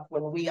that stuff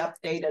when we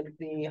updated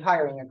the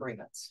hiring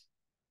agreements.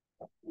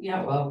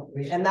 Yeah, well,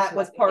 and that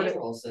was part of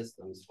payroll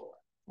systems for it.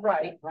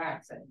 Right.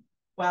 Tracks it.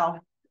 Well,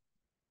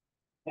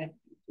 you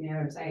know what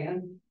I'm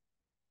saying?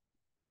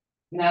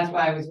 And that's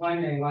why I was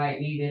wondering why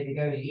it needed to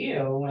go to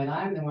you when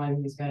I'm the one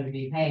who's going to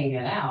be paying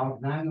it out,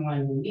 and I'm the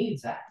one who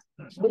needs that.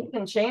 we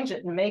can change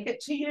it and make it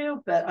to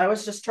you, but I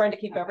was just trying to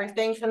keep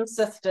everything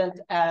consistent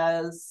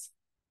as,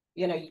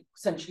 you know,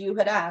 since you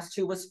had asked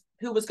who was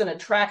going to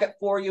track it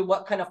for you,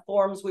 what kind of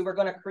forms we were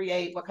going to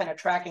create, what kind of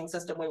tracking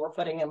system we were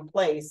putting in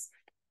place.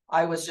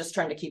 I was just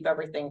trying to keep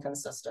everything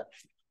consistent.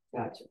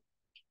 Gotcha.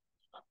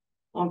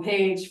 On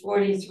page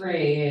 43,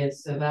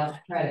 it's about the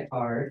credit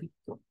card.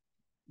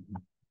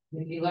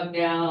 If you look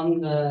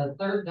down the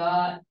third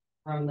dot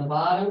from the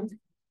bottom,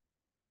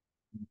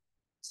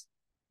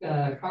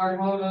 card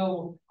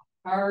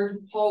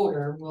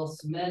holder will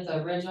submit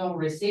the original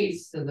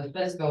receipts to the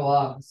fiscal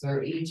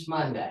officer each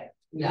Monday.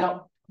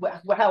 No.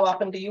 How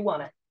often do you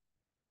want it?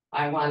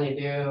 I want to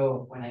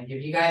do, when I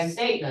give you guys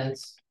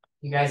statements,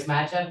 you guys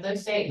match up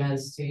those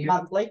statements to your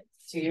Monthly?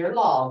 To your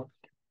log.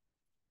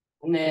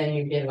 And then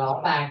you get it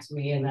all back to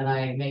me, and then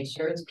I make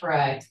sure it's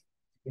correct.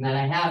 And then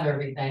I have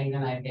everything,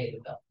 then I pay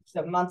the bill.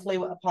 So monthly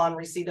upon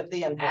receipt of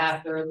the invoice.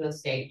 After the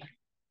statement.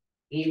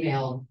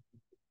 Emailed.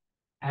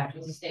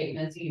 After the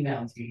statement's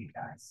emailed to you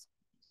guys.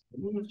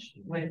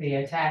 With the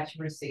attached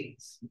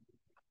receipts.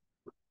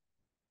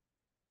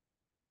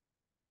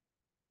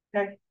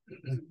 Okay.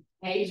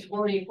 Page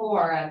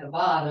 44 at the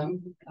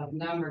bottom of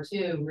number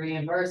 2,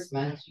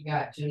 reimbursements, you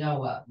got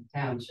Genoa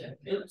Township.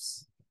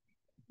 Oops.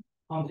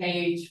 On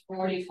page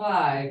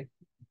 45,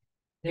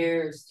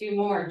 there's 2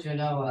 more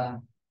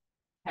Genoa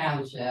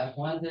Township.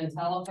 One's in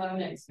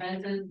telephone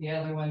expenses, the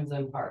other one's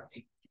in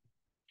parking.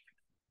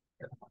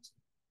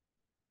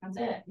 That's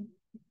it.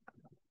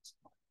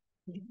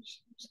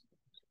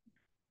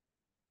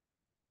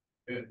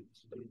 We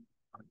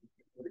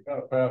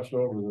kind of passed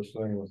over this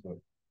thing with the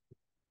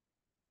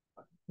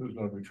who's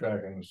going to be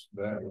tracking this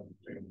data.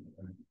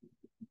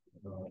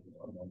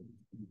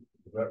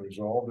 Is that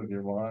resolved in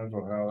your minds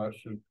on how that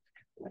should?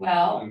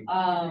 Well,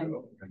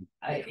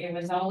 it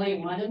was only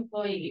one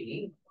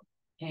employee,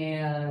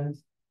 and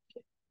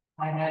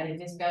I had a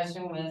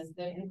discussion with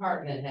the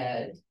department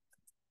head,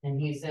 and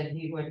he said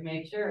he would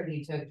make sure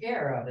he took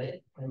care of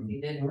it, because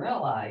he didn't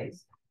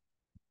realize.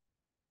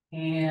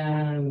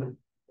 And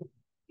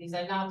he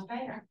said, no, it's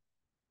fair.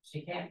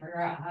 She can't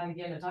figure out how to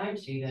get a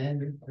timesheet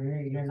in,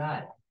 you're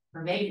not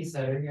her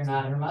babysitter, you're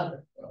not her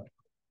mother.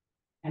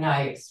 And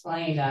I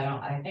explained,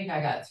 I think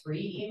I got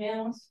 3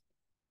 emails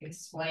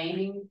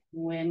explaining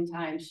when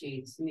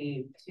timesheets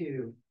need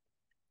to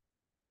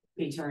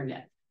be turned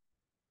in.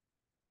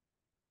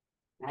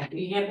 After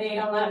you get paid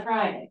on that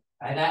Friday,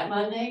 by that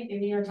Monday, give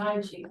me your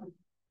timesheet,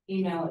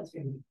 email it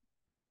to me.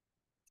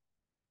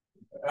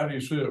 How do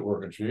you see it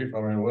working, chief? I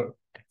mean,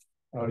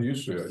 how do you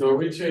see it? So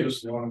we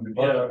changed,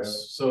 Yeah.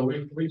 so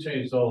we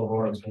changed all of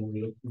ours when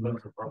we went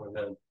to department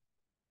head.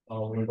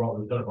 We brought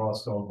Lieutenant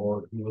Roscoe on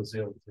board, he was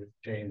able to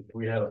change,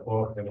 we had a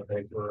book and a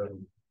paper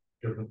and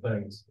different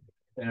things.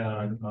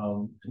 And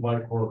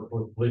Mike worked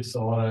with Lisa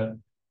on it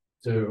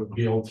to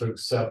be able to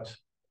accept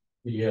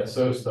the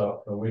ESO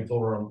stuff. And we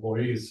told our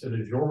employees, it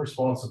is your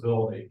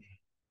responsibility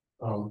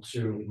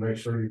to make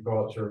sure you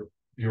got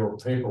your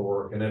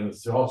paperwork, and then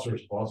it's the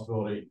officer's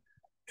responsibility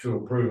to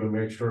approve and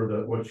make sure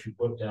that what you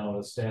put down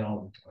is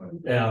down.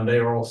 And they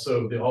are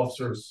also, the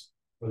officers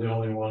are the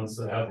only ones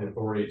that have the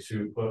authority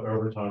to put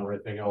overtime or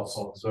anything else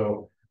on.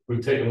 So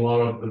we've taken a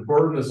lot of, the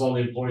burden is on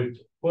the employee to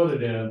put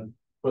it in,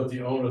 but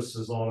the onus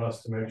is on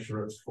us to make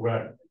sure it's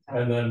correct.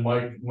 And then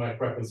Mike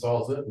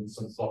reconciles it and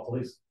sends it off to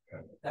Lisa.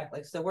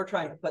 Exactly. So we're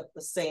trying to put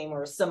the same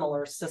or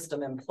similar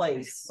system in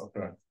place.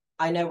 Okay.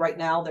 I know right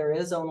now there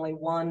is only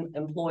one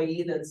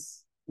employee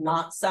that's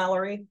not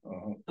salary,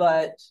 Uh-huh.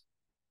 but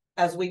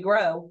as we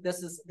grow,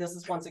 this is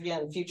once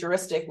again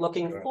futuristic,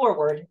 looking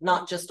forward,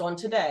 not just on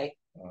today,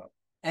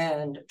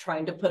 and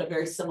trying to put a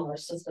very similar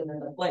system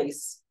into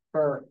place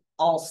for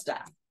all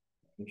staff.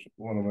 Just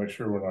want to make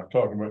sure we're not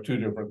talking about 2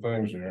 different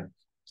things here.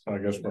 I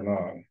guess we're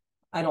not.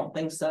 I don't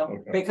think so,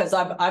 Okay. because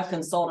I've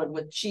consulted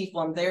with Chief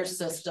on their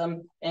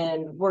system,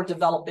 and we're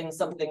developing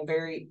something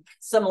very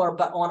similar,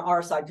 but on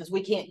our side, because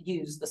we can't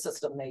use the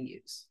system they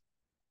use.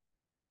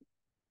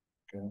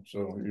 Okay,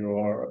 so you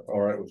are all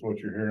right with what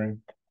you're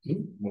hearing?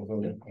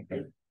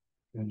 Okay.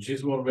 And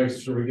she's the one who makes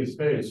sure he gets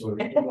paid, so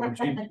we want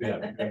to cheat.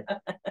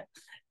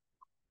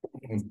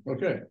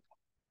 Okay,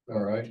 all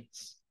right,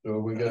 so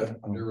we got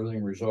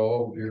everything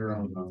resolved here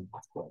on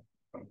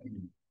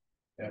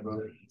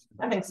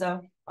I think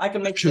so. I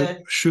can make sure.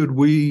 Should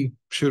we,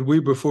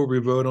 before we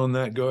vote on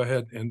that, go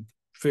ahead and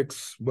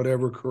fix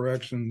whatever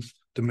corrections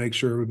to make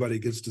sure everybody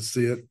gets to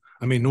see it?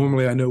 I mean,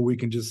 normally I know we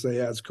can just say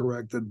as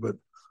corrected, but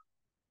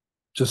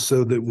just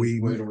so that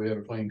we have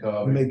a clean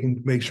copy.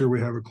 make sure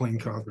we have a clean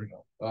copy.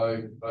 I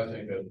think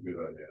that's a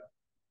good idea.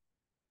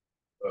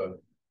 But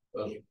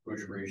let's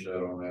push reset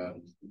on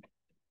that.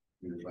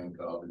 Do a clean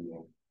copy,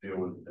 we'll deal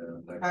with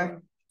it next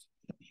time.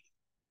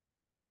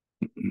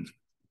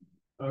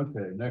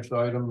 Okay, next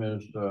item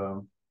is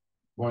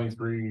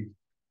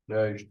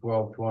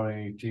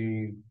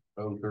 23-1220T013.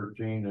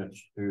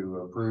 It's to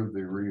approve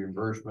the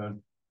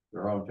reimbursement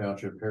for Home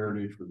Township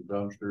Heritage for the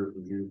dumpster that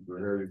was used for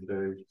Heritage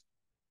Days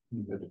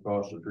at the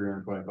cost of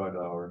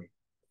 $325.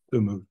 So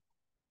moved.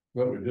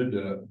 But we did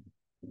that.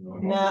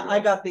 Nah, I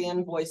got the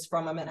invoice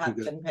from them. It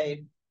hasn't been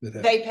paid.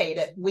 They paid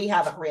it. We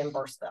haven't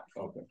reimbursed them.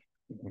 Okay.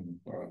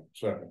 All right,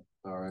 second.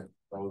 All right,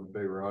 all in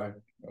favor, aye?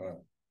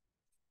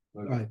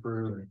 Aye.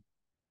 Approved.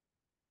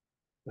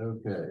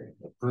 Okay,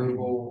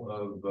 approval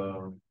of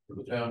for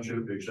the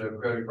township to accept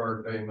credit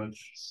card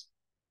payments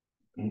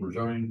for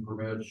zoning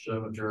permits,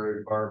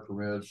 cemetery, fire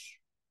permits,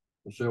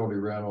 facility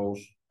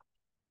rentals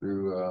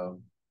through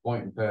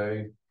point and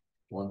pay.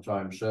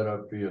 One-time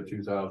setup fee of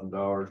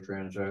 $2,000,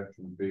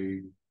 transaction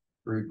fee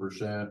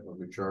 3% will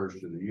be charged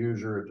to the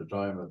user at the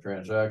time of the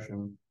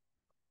transaction.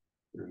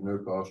 There's no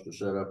cost to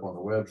set up on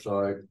the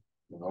website,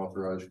 and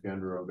authorize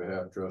Kendra on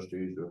behalf of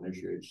trustees to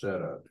initiate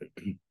setup.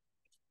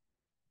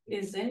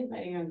 Is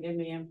anybody gonna give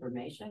me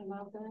information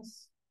about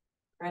this?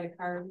 Credit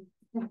card?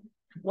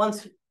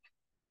 Once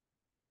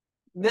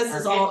this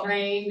is Or all get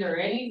trained or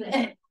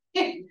anything?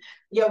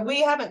 yeah,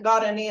 we haven't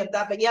got any of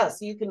that, but yes,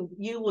 you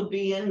would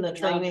be in the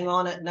training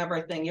on it and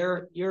everything.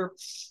 You're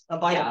a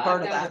vital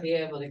part of I gotta that. be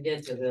able to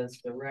get to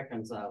this to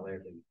reconcile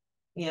everything.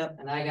 Yep.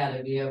 And I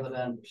gotta be able to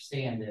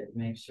understand it,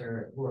 make sure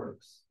it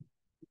works.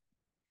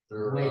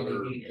 There are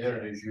other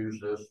entities use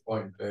this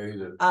point and pay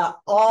that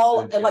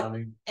All State like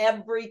County?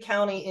 every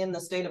county in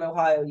the state of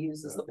Ohio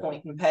uses the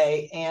point and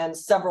pay, and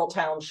several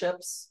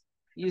townships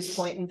use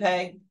point and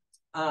pay.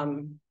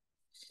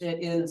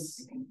 It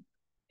is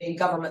a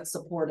government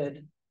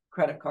supported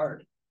credit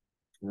card.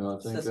 You know,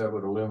 I think that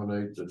would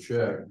eliminate the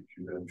check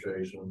you've been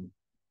chasing.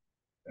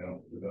 You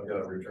know, we got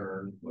to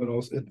return. But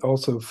also, it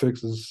also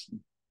fixes,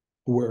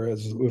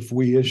 whereas if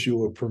we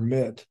issue a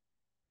permit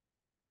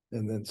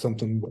and then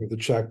something where the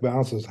check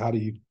bounces, what do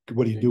you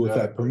do with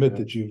that permit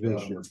that you've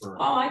issued? Oh,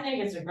 I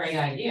think it's a great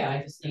idea.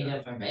 I just need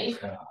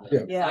information. on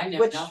it. Yeah, I know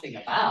nothing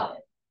about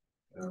it.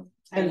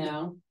 Yeah. You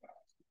know,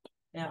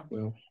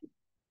 Well,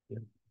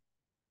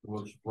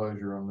 What's the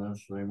pleasure on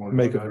this? Any more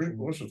Make a- discussion?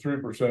 What's the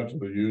 3% to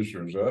the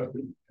user? Is that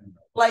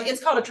Like,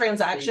 it's called a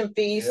transaction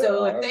fee,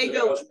 so if they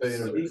go, It's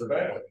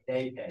bad.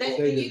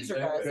 the user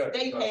does,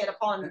 they pay it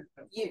upon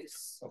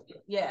use.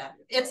 Yeah,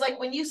 it's like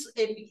when you,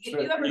 if you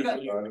ever go.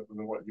 I don't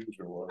know what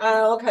user was.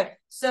 Oh, okay,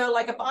 so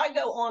like if I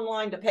go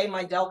online to pay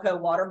my Delco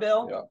water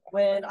bill. Yeah.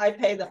 When I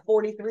pay the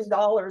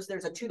 $43,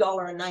 there's a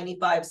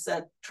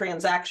 $2.95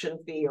 transaction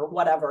fee or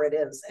whatever it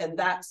is, and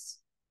that's.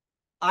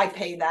 I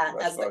pay that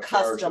That's as the not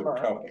charged to the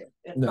customer. company.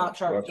 It's No, not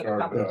charged to the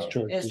company. That's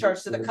charged. It's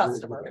charged to the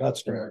customer.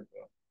 Customer.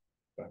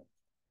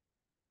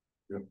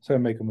 So I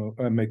make the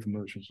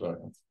motion.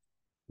 Second.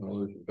 All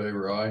those in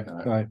favor, aye.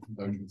 Aye.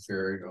 Motion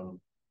carried on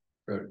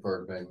credit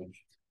card payments.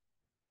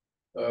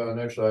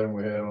 Next item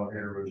we had on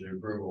here was the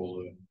approval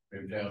of the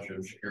new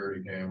township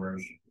security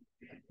cameras.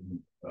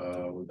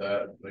 With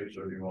that,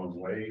 Lisa, do you want to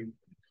waive?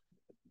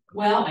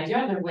 Well, I'd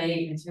rather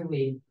wait until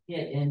we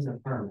get into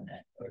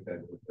permanent,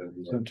 Okay.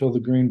 So until the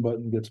green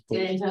button gets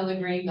pushed. until the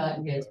green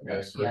button gets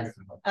pushed, yes.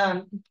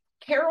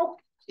 Carol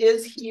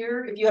is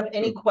here. If you have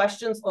any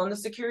questions on the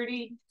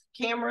security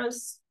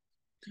cameras.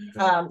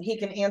 He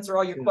can answer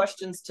all your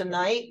questions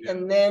tonight,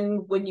 and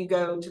then when you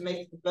go to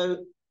make the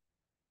vote.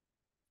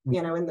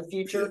 You know, in the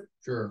future,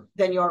 Sure.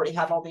 then you already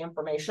have all the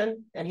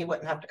information and he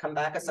wouldn't have to come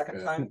back a second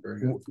Okay, time. very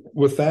good.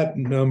 With that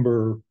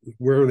number,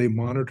 where are they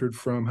monitored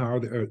from? How are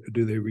they,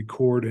 do they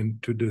record and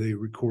do they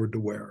record to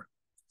where?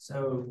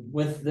 So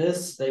with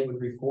this, they would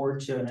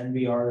record to an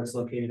NVR that's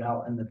located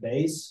out in the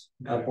base,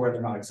 up where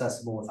they're not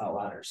accessible without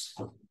ladders.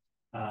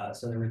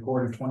 So they're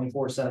recorded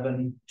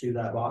 24/7 to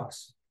that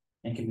box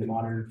and can be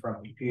monitored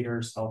from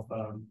computers, cell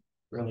phone,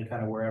 really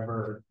kind of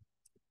wherever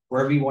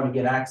you want to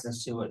get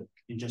access to it,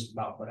 you just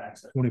about put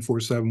access.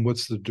 24/7,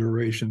 what's the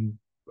duration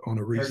on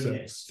a 30 reset?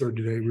 days.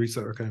 30-day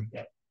reset, okay.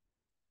 And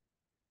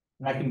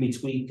that can be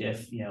tweaked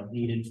if,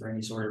 needed for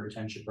any sort of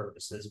retention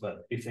purposes,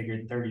 but we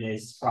figured 30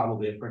 days is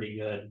probably a pretty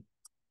good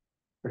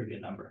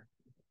number.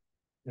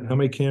 And how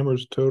many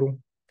cameras total?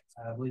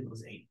 I believe it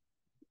was 8.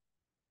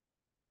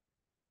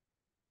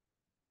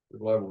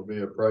 There's liable to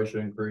be a price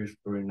increase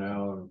between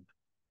now and.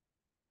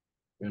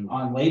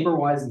 On labor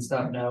wise and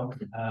stuff, no,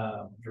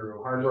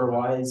 hardware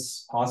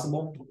wise,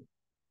 possible.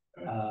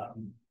 I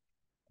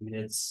mean,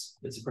 it's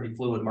a pretty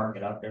fluid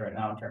market out there right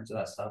now in terms of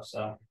that stuff,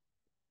 so.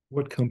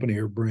 What company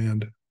or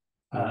brand?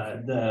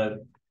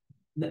 The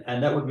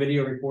network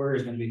video recorder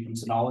is gonna be from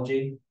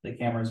Synology, the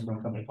camera is from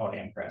a company called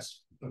Amcrest.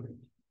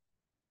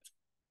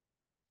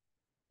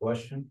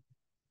 Question?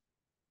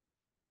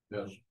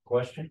 Yes.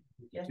 Question?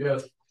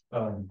 Yes.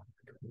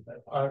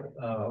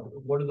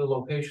 What are the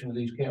location of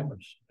these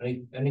cameras?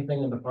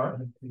 Anything in the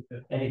park?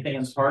 Anything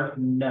in the park?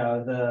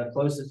 No, the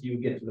closest you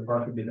would get to the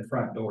park would be the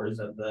front doors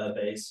of the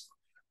base,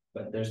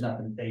 but there's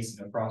nothing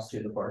facing across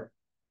to the park.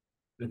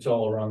 It's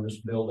all around this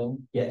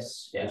building?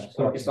 Yes, yeah,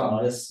 focused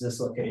on this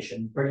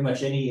location, pretty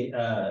much any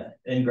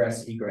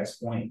ingress egress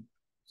point.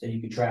 So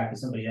you can track if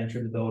somebody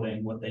entered the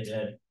building, what they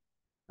did.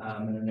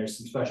 And then there's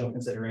some special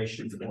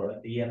considerations for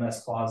the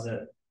EMS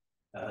closet,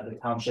 the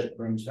township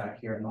rooms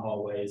back here in the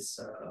hallways,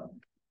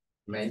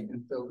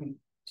 Maintenance building.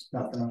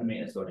 nothing on the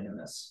maintenance building in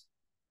this.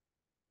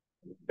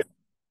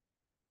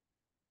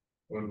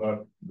 What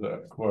about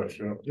that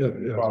question?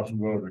 Yeah.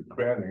 Possibility of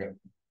expanding it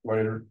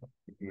later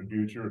in the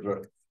future, is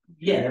that?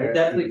 Yeah, we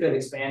definitely could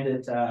expand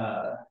it.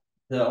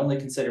 The only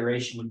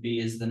consideration would be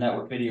is the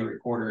network video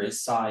recorder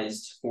is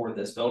sized for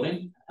this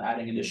building.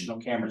 Adding additional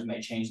cameras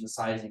may change the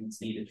sizing that's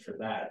needed for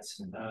that.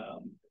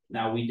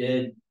 Now we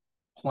did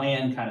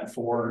plan kind of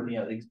for,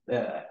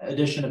 the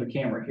addition of a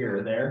camera here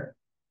or there.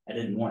 I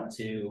didn't want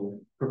to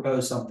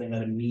propose something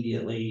that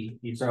immediately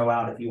you throw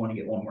out if you want to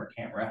get one more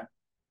camera.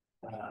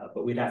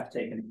 But we'd have to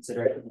take into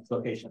consideration this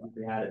location if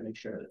we had it, make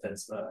sure that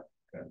that's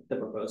the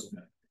proposal.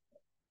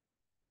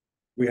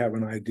 We have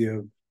an idea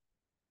of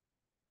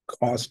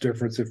cost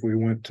difference if we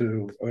went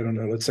to, I don't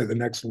know, let's say the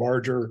next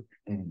larger.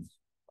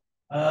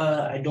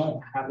 I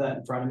don't have that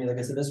in front of me. Like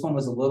I said, this one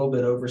was a little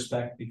bit over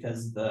spec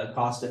because the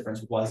cost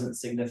difference wasn't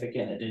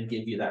significant. It did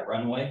give you that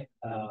runway.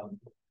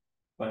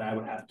 But I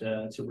would have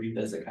to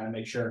revisit, kind of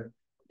make sure.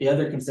 The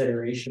other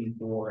consideration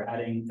for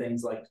adding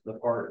things like the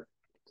park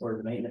or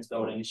the maintenance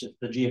building is just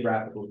the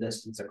geographical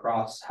distance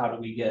across. How do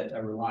we get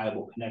a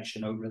reliable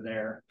connection over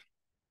there?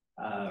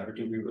 Or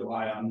do we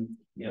rely on,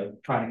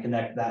 trying to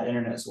connect that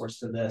internet source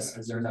to this?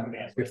 Is there enough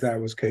bandwidth? If that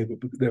was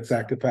capable, if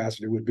that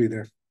capacity would be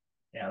there.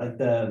 Yeah, like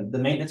the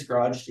maintenance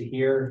garage to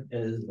here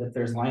is, if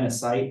there's line of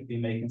sight, we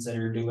may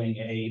consider doing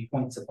a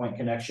point-to-point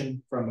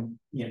connection from,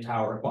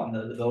 tower up on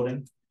the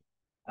building.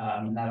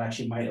 And that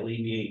actually might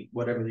alleviate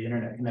whatever the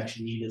internet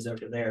connection need is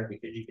over there,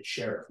 because you could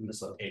share it from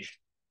this location.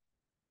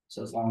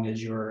 So as long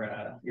as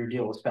your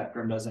deal with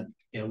Spectrum doesn't,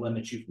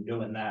 limit you from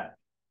doing that,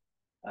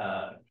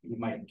 you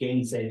might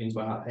gain savings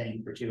by not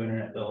paying for 2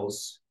 internet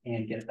bills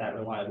and get that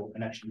reliable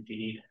connection that you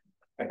need.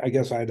 I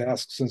guess I'd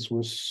ask, since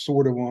we're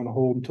sort of on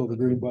hold until the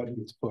green button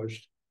gets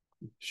pushed,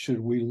 should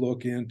we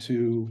look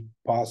into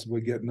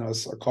possibly getting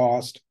us a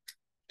cost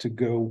to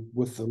go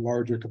with the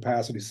larger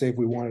capacity? Say if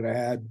we wanted to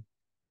add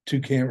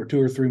 2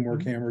 or 3 more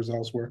cameras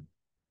elsewhere.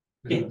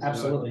 Yeah,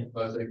 absolutely.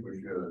 I think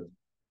we should.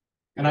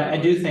 And I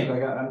do think,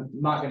 like, I'm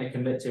not gonna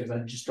commit to, because I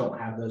just don't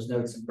have those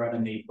notes in front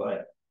of me,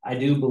 but I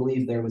do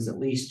believe there was at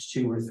least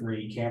 2 or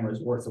 3 cameras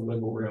worth of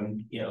wiggle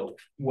room,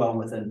 well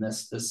within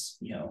this,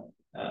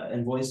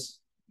 invoice.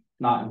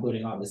 Not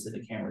including obviously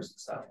the cameras and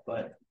stuff,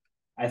 but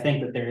I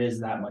think that there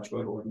is that much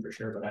wiggle room for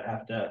sure, but I'd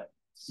have to,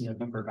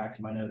 compare back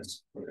to my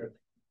notes.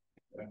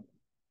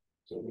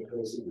 So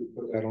because we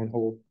put that on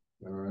hold,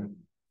 All right.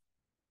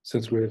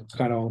 since we're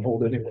kind of on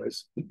hold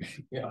anyways.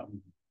 Yeah.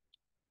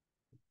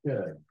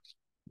 Yeah.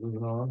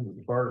 Moving on to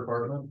the fire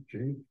department,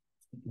 chief.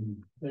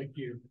 Thank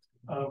you.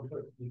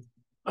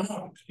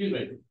 Excuse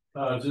me,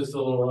 just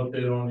a little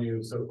update on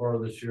you so far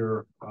this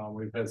year.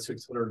 We've had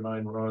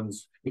 609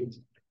 runs,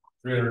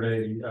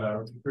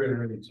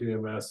 382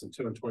 EMS and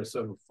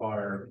 227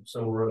 fire.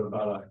 So we're at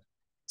about a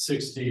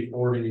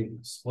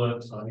 60-40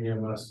 split on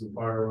EMS and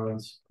fire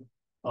runs.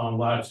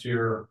 Last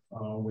year,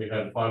 we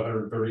had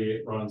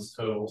 538 runs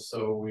total.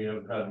 So we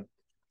have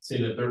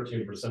seen a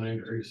 13%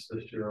 increase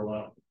this year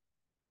alone.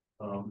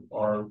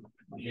 Our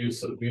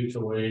use of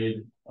mutual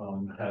aid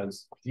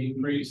has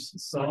decreased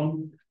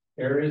some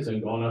areas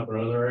and gone up in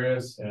other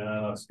areas, and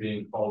that's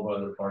being called by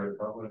the fire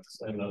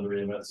departments and other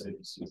EMS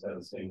agencies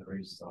has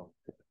increased some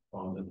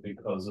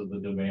because of the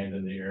demand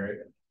in the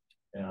area.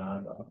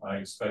 And I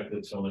expect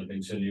it to only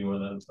continue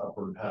in an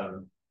upward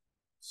pattern.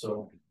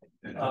 So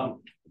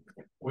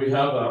we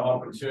have an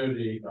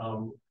opportunity.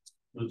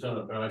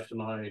 Lieutenant Bash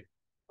and I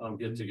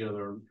get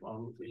together.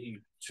 He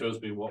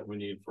shows me what we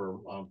need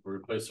to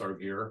replace our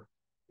gear.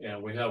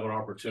 And we have an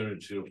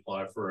opportunity to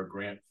apply for a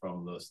grant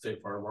from the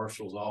State Fire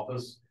Marshal's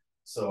office.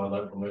 So I'd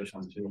like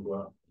permission to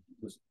go,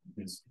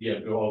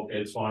 okay,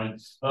 it's fine.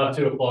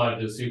 To apply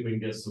to see if we can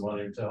get some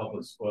money to help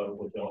us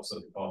with the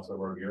offset the cost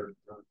of our gear.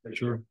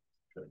 Sure.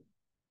 Okay.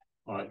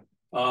 All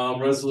right.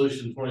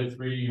 Resolution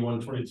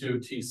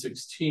 23-122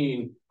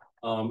 T16.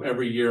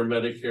 Every year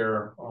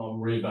Medicare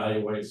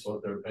reevaluates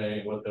what they're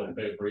paying, what they'll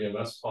pay for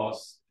EMS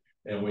costs,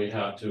 and we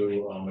have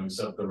to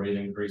accept the rate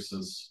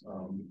increases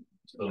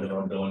so that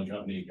our billing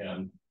company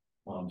can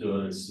do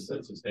it. It's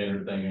a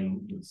standard thing,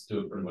 and it's do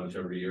it pretty much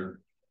every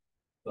year.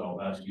 So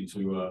I'll ask you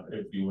to,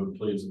 if you would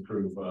please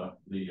approve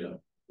the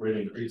rate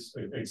increase,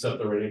 accept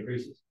the rate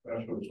increases.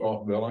 That's for the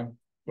soft billing?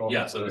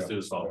 Yes, it is to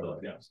the soft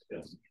billing. Yes,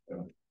 yes.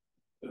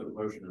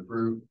 Motion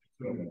approved.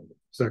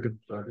 Second.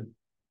 Second.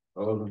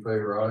 All those in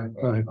favor, aye?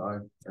 Aye. Aye.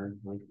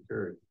 Motion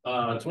carried.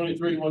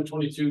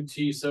 23-122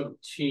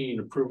 T17,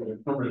 approval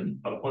of permanent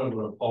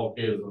appointment of Paul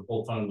K as a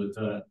full-time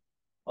lieutenant.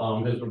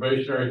 His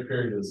probationary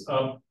period is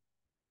up.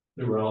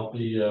 Throughout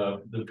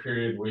the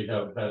period we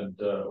have had,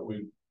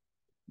 we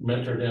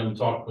mentored him,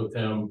 talked with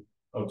him,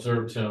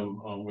 observed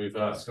him. We've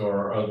asked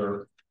our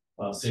other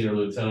senior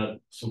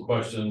lieutenant some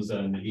questions,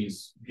 and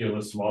he's given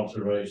us some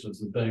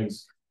observations and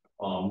things.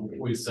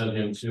 We sent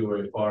him to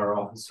a fire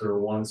officer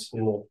 1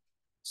 school.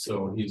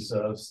 So he's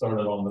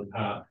started on the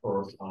path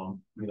for,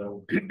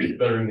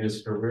 bettering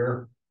his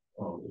career.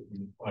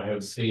 I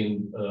have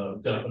seen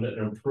definite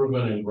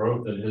improvement and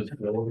growth in his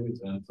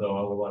abilities, and so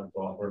I would like to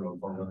offer him a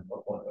permanent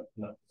appointment.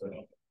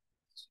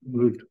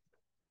 Moved.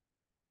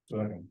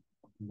 Second.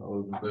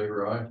 All those in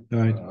favor, aye?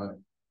 Aye.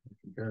 Motion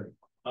carried.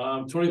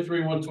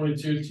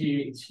 23-122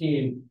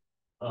 T18.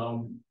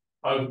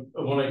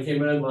 When I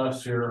came in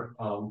last year,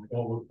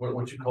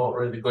 what you call it,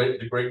 right?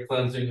 The great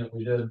cleansing that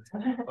we did.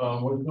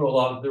 We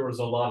put there was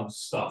a lot of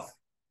stuff.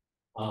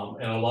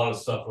 And a lot of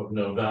stuff of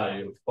no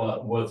value,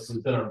 but with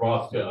Lieutenant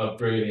Broska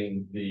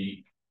upgrading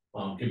the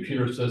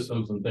computer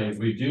systems and things,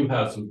 we do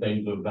have some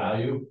things of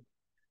value.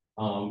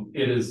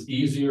 It is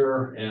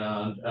easier,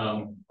 and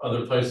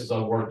other places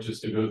I've worked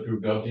just to go through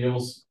Gov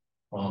Deals,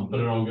 put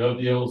it on Gov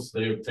Deals.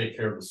 They take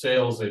care of the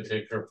sales, they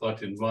take care of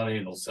collecting money,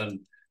 and they'll send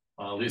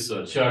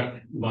Lisa a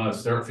check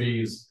minus their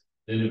fees.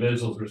 The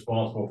individual's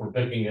responsible for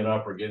picking it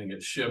up or getting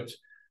it shipped.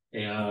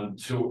 And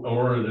in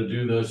order to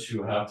do this,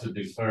 you have to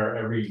declare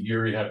every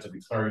year, you have to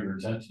declare your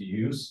intent to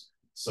use.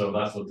 So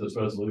that's what this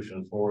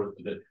resolution is for.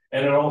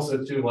 And it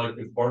also too, like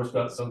if Bart's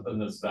got something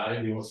that's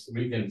valuable,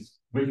 we can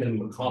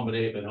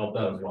accommodate and help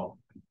that as well.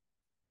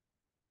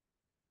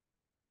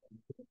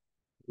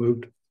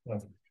 Moved.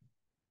 All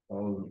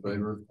those in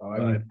favor?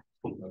 Aye.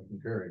 Motion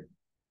carried.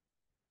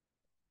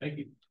 Thank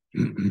you.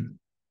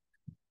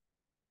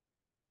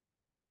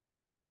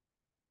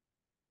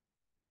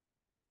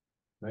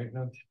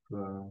 Maintenance,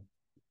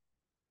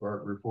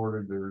 Bart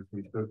reported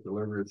he took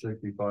delivery of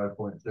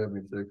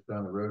 65.76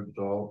 ton of road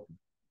salt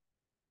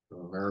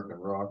from American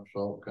Rock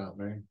Salt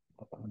Company.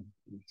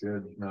 The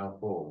shed is now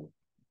full.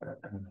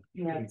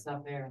 Yeah, it's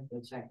up there, the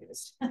check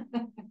is.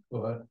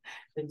 What?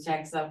 The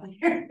check's up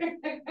there.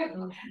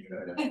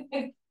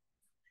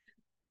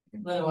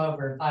 Little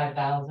over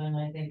 5,000,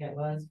 I think it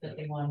was,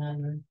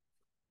 5,100.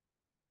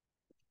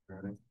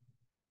 Ready?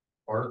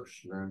 Parks,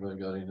 has anybody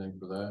got anything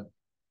for that?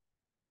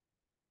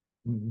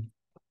 Mhm.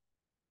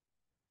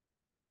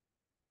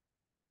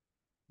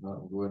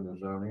 Not go into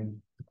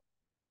zoning.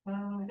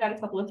 I got a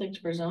couple of things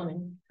for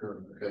zoning.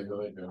 Sure. Okay, go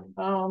ahead, Jim.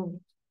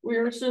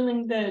 We're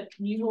assuming that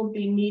you will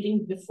be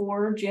meeting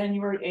before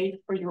January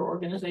 8th for your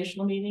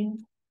organizational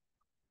meeting.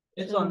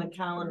 It's on the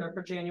calendar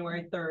for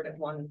January 3rd at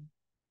 1.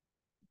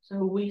 So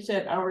we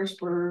set hours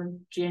for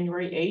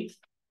January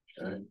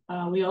 8th. Okay.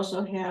 We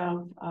also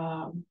have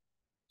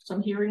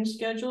some hearings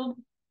scheduled.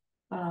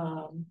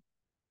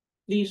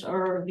 These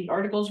are the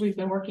articles we've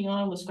been working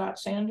on with Scott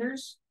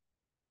Sanders.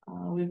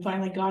 We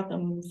finally got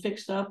them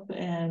fixed up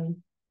and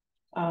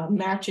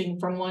matching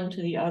from one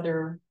to the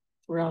other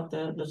throughout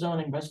the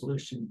zoning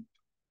resolution.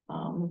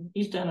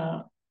 He's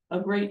done a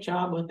great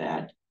job with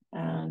that,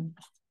 and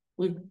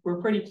we're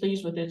pretty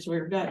pleased with it. So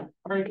we've got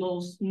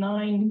articles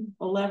 9,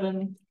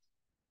 11,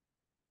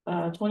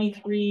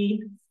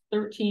 23,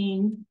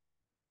 13,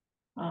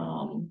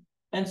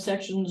 and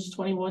sections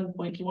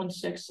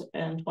 21.16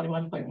 and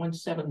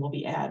 21.17 will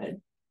be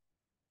added.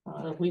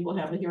 We will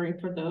have a hearing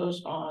for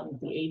those on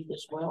the 8th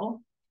as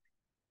well.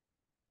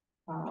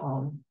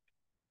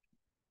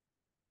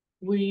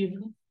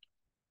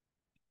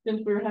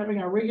 Since we're having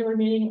our regular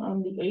meeting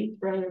on the 8th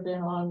rather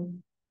than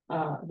on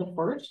the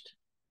 1st,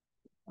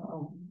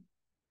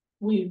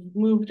 we've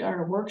moved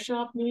our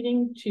workshop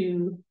meeting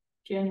to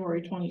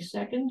January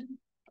 22nd.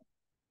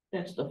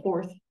 That's the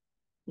 4th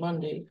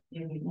Monday.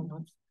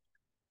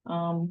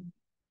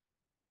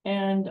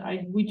 And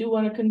we do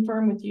want to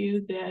confirm with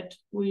you that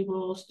we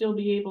will still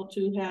be able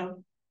to have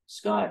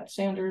Scott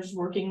Sanders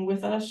working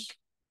with us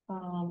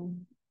to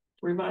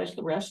revise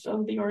the rest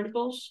of the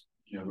articles.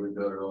 Yeah, we've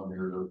got it on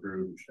here to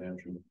approve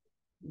extension.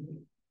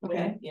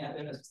 Okay. Yeah,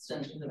 there's an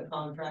extension to the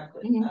contract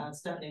that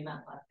Stephanie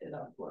Matt left it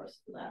up for us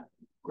for that.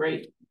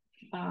 Great.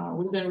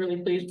 We've been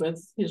really pleased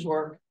with his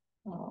work,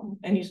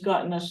 and he's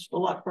gotten us a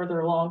lot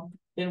further along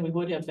than we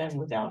would have been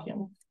without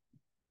him.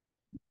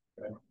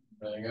 Okay.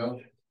 Anything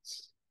else?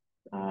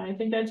 I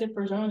think that's it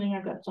for zoning.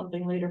 I've got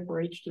something later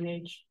for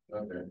HDH.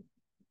 Okay.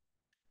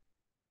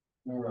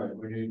 All right,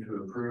 we need to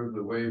approve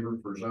the waiver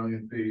for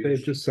zoning fees.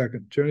 Dave, just a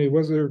second. Jenny,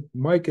 was there,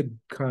 Mike had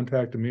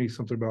contacted me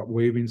something about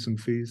waiving some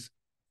fees?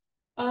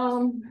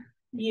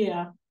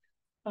 Yeah.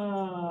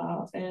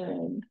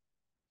 And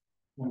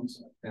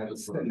Yeah,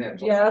 that's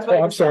what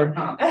Oh, I'm sorry.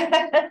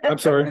 I'm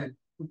sorry.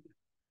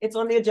 It's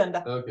on the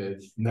agenda. Okay.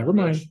 Never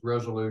mind. Next,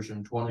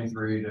 resolution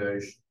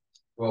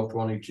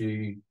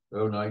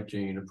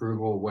 23-1220T019,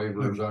 approval of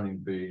waiver of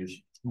zoning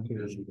fees.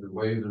 This is to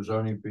waive the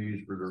zoning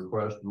fees for the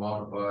request to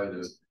modify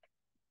the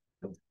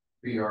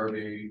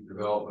PRD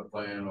development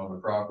plan on the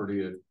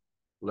property at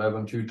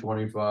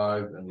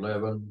 11225 and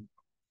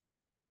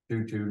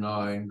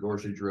 11229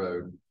 Gorsuch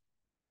Road.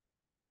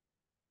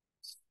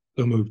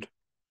 So moved.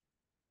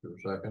 For a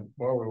second.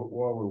 While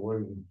we're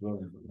waiting.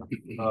 The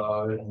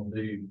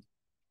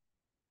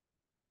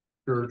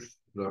church,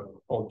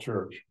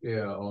 Church.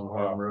 yeah, on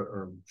Harm,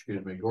 or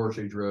excuse me,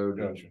 Gorsuch Road.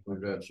 Gotcha.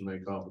 We've had so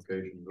many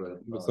complications with.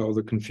 With all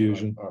the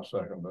confusion. I'll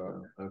second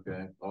that.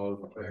 Okay, all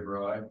those in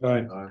favor, aye?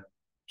 Aye.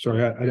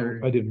 Sorry,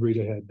 I didn't read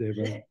ahead, Dave.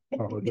 I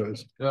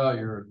apologize. No,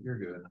 you're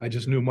good. I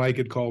just knew Mike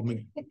had called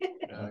me.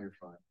 Yeah, you're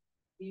fine.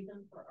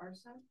 even for our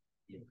side?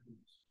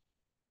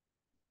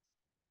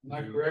 Am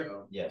I correct?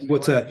 Yes.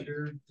 What's that?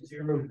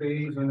 Zero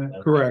fees and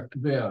Correct.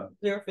 Yeah,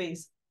 Zero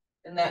fees.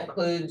 And that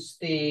includes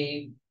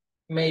the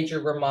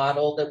major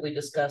remodel that we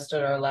discussed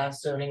at our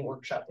last zoning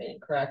workshop meeting,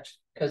 correct?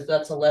 Because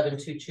that's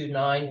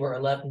 11229, we're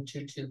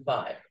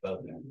 11225.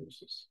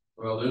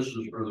 well, this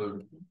is for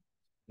the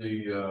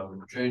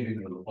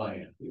changing of the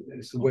plan.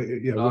 It's the way,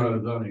 yeah. Not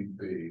a zoning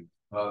fee,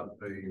 not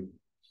a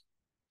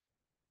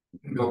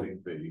building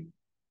fee.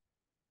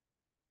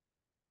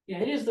 Yeah,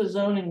 it is the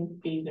zoning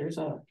fee. There's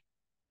a,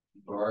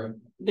 Sorry,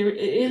 it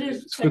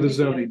is. It's for the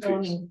technically a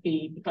zoning fees.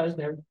 Fee because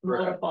they're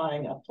Correct.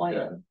 modifying a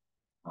plan.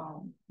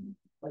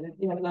 But it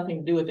has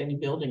nothing to do with any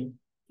building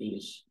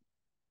fees.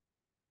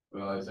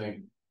 well,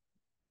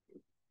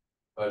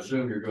 I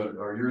assume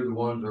you're the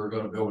ones that are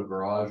gonna build a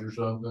garage or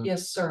something?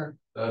 Yes, sir.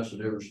 That's a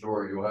different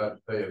story. You'll have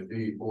to pay a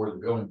fee for the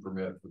building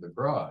permit for the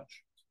garage.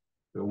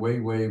 So we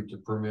waived the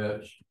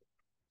permits,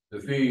 the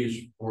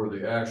fees for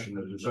the action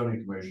that the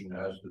zoning commission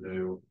has to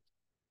do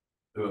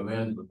to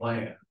amend the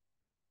plan.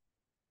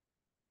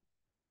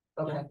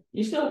 Okay.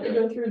 You still have to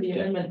go through the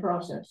amendment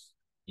process.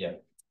 Yeah.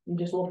 You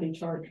just won't be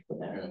charged for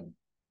that. And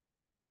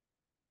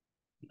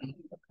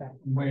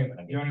Wait a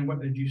minute, Johnny,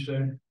 what did you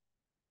say?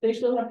 They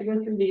still have to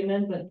go through the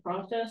amendment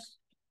process.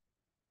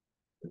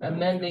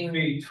 Amending.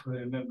 Fees for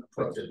the amendment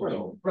process.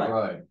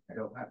 right, I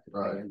don't have to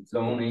Right. pay a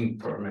zoning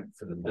permit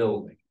for the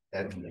building.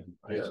 That's.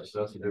 yes,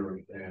 that's a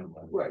different thing.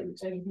 Right.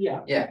 And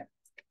yeah, Yeah,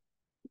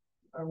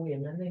 Are we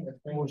amending the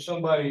thing? Will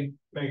somebody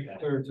make it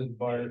clear to the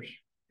buyers?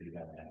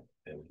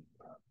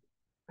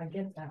 I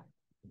get that.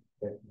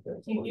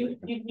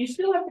 you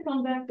still have to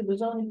come back to the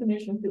zoning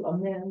commission to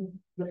amend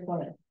the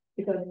plan,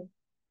 because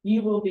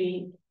you will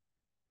be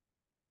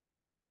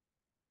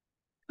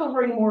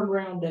covering more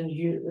ground than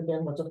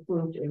was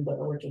approved in the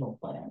original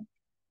plan.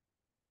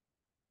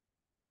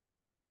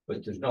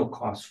 but there's no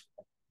cost.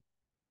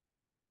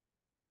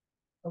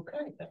 Okay.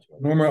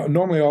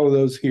 Normally all of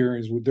those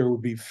hearings, there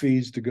would be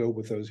fees to go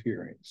with those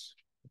hearings.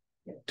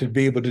 To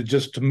be able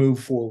to move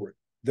forward.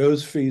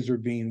 Those fees are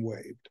being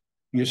waived.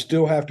 You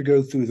still have to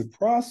go through the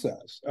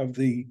process of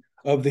the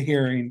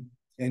hearing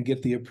and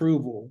get the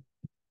approval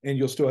and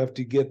you'll still have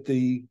to get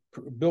the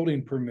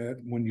building permit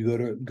when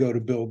you go to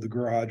build the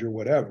garage or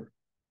whatever.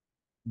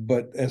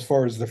 But as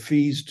far as the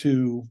fees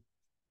to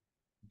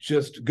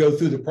just go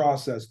through the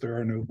process, there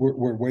are no,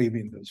 we're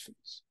waiving those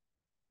fees.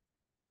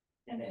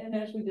 And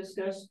as we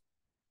discussed,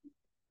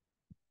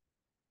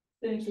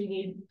 since we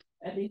need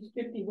at least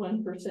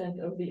 51%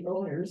 of the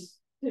owners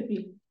to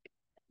be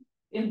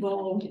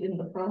involved in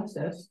the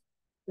process,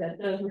 that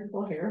does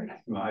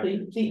require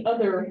the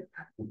other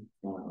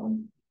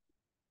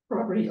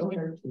property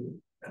owner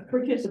to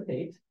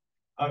participate.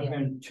 I've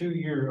been 2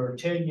 years or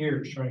 10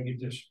 years trying to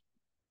get this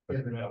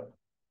figured out.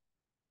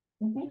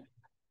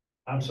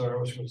 I'm sorry,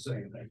 I was going to say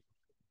anything.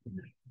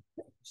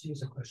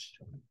 She's a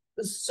question.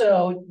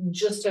 So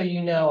just so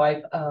you know,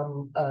 I've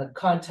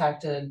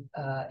contacted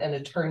an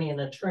attorney.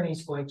 An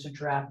attorney's going to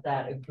draft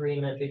that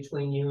agreement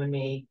between you and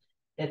me.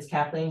 It's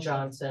Kathleen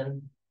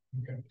Johnson.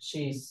 Okay.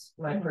 She's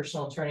my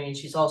personal attorney, and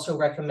she's also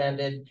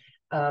recommended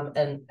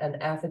an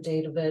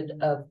affidavit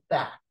of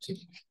fact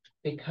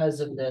because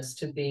of this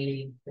to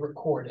be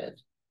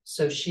recorded.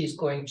 So she's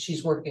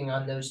working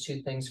on those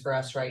two things for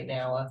us right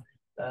now.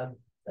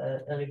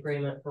 An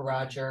agreement for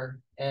Roger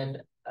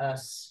and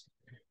us,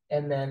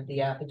 and then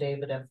the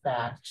affidavit of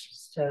fact.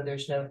 So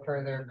there's no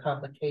further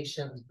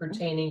complications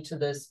pertaining to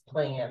this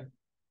plan.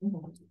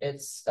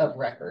 It's of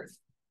record.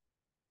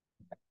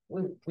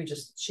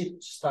 She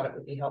just thought it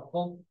would be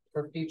helpful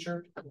for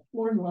future.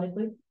 More than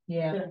likely.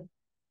 Yeah.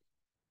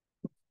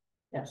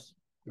 Yes.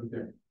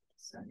 Okay.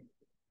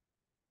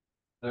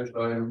 Next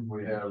item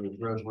we have is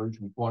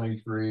resolution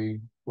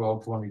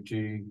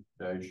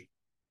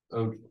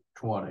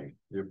 23-1220-020,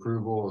 the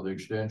approval of the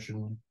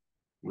extension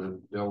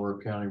with Delaware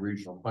County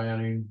Regional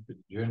Planning to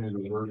continue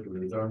the work of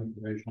the zoning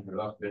commission to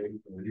update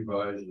and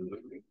revise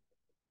the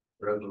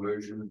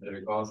resolution at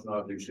a cost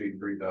not to exceed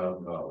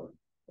 $3,000. All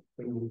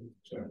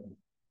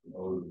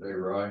those in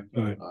favor, aye?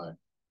 Aye.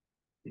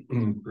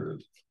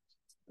 Approved.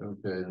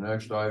 Okay, the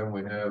next item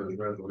we have is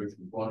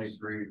resolution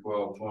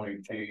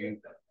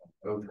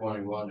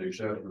 23-1220-021 to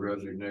accept the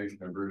resignation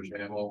of Bruce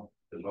Hamill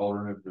as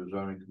alternate to the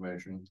zoning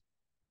commission.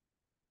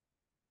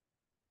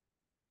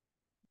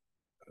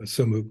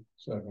 So move.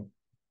 Second.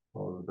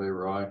 All in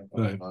favor, aye?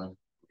 Aye.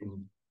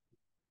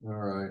 All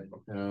right,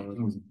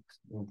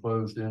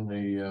 enclosed in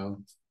the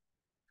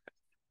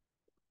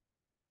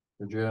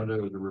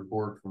agenda is a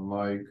report from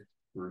Mike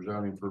for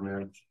zoning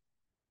permits.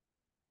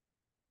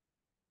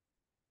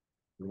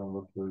 We're gonna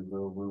look those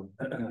over.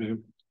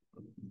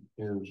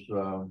 His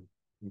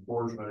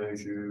enforcement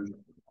issues.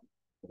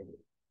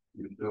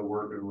 He's still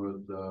working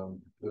with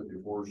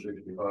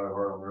 5465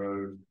 Harlem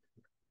Road,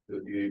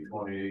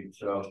 5828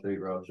 South State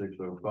Route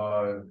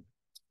 605,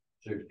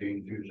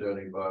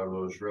 16275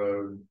 Lewis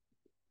Road,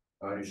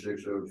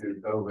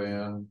 9602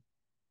 Covan,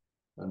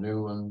 a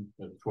new one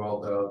at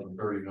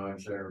 12,039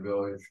 Center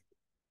Village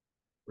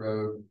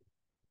Road,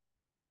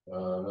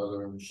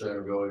 another in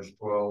Center Village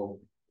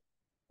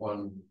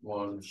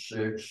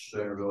 12116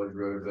 Center Village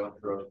Road, dump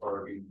truck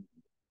parking,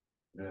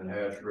 and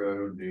Hash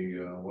Road, the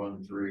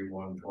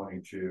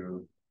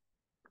 13122,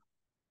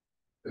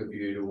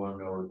 5801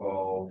 Miller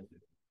Fall,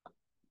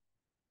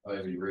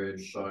 Ivy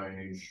Ridge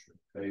signage,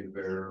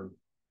 Mayfair,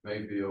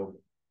 Mayfield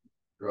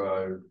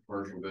Drive,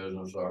 commercial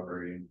business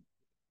operating.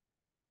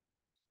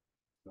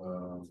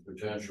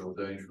 Potential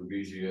things for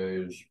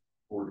BZA is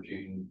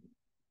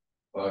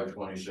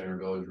 14520 Center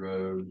Village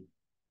Road,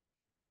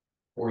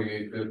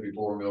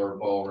 4854 Miller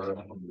Fall Road,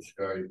 the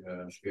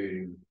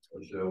skating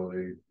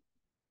facility,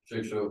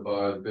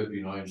 605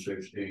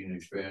 5916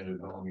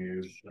 expanded home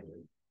use.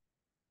 Is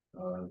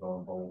on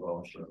hold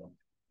also.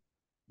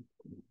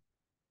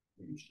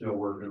 He's still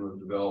working with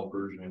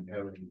developers and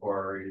having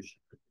inquiries,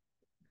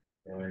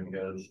 and he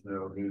has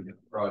no new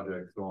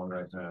projects going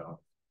right now.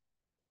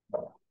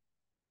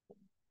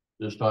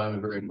 This time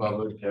is very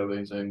public. Have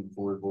anything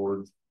before the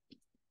board?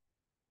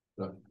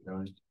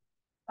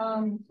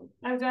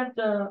 I've got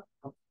the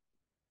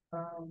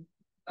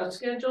a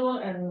schedule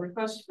and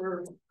request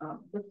for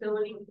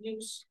facility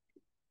use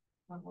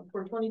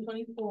for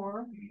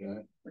 2024.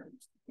 Okay.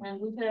 And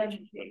we've had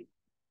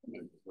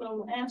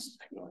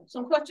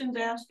some questions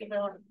asked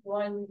about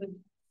why we would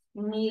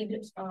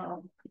need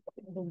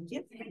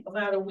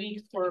about a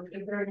week for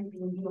preparing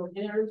for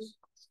dinners,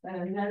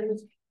 and that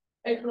is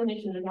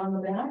explanation is on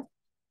the back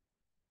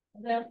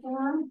of that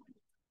form.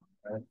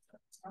 Okay.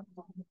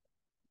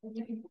 As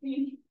you can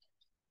see,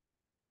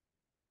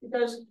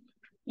 because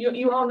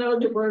you all know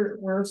that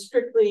we're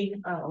strictly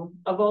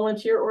a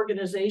volunteer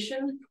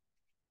organization,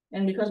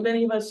 and because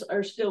many of us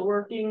are still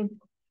working,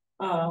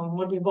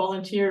 when we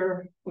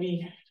volunteer,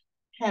 we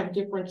have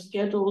different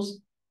schedules.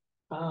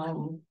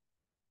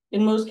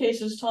 In most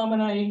cases, Tom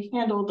and I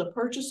handle the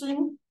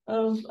purchasing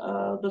of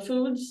the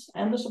foods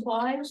and the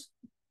supplies.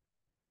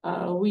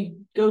 We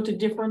go to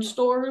different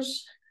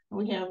stores.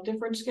 We have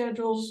different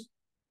schedules.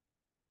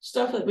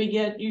 Stuff that we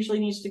get usually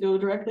needs to go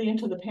directly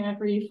into the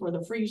pantry for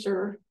the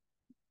freezer.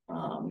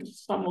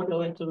 Some will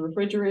go into the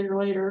refrigerator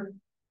later.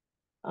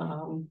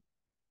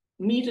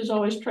 Meat is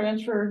always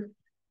transferred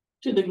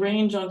to the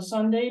Grange on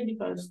Sunday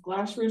because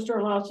Glass Rooster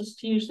allows us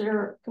to use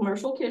their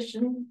commercial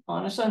kitchen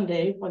on a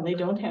Sunday when they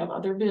don't have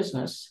other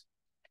business.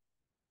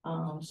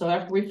 So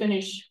after we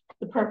finish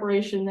the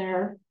preparation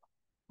there,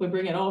 we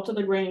bring it all to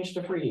the Grange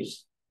to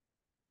freeze.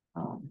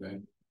 Okay.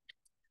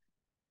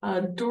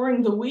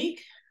 During the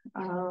week,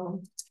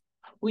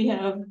 we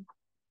have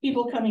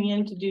people coming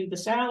in to do the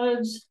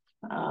salads.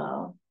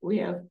 We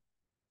have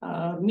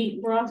meat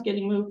and broth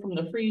getting moved from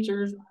the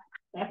freezers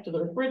back to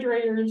the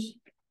refrigerators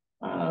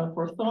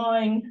for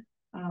thawing.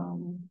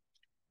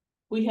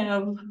 We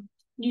have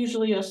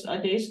usually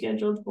a day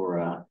scheduled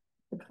for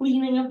the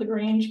cleaning of the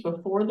Grange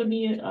before the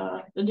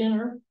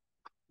dinner.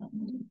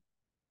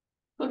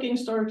 Cooking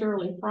starts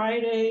early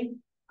Friday,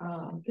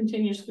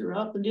 continues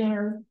throughout the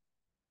dinner.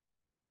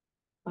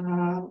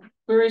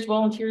 Various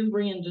volunteers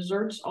bring in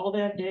desserts all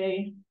that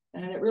day,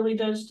 and it really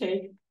does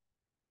take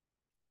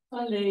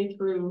Sunday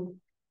through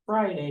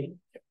Friday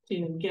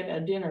to get a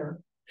dinner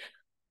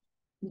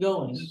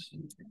going.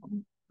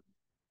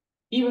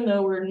 Even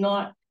though we're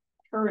not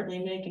currently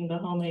making the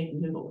homemade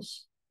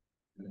noodles.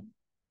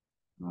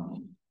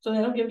 So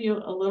that'll give you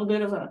a little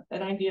bit of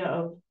an idea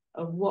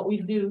of what we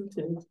do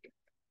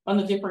on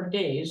the different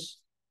days.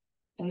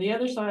 And the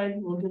other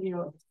side will give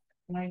you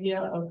an idea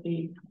of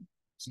the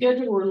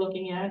schedule we're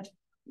looking at.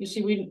 You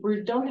see, we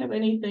don't have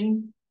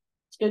anything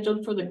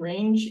scheduled for the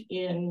Grange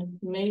in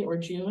May or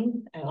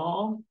June at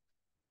all.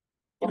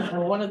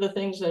 One of the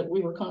things that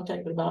we were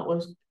contacted about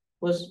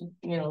was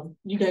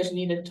you guys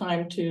needed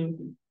time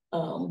to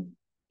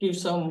do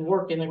some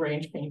work in the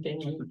Grange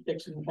painting and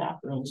fixing the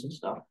bathrooms and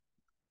stuff.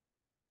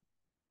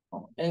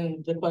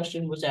 And the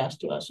question was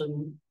asked to us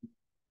and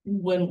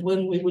when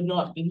we would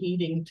not be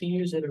needing to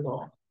use it at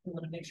all. We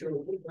want to make sure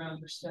we're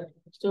around our stuff.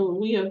 So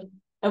we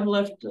have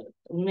left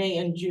May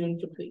and June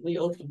completely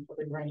open for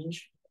the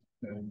Grange.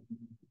 Okay.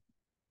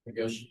 I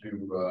guess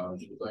so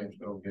things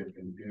don't get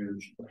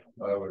confused,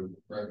 I would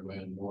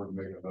recommend the board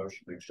make a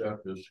motion to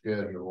accept this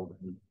schedule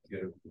and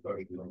get it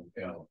posted on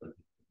the calendar.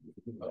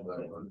 How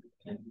that work?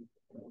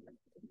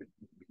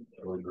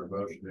 So is there a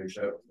motion to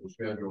accept the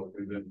schedule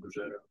we've been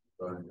presented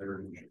by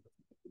Heritage?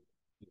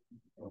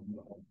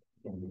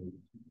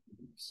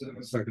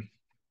 Second.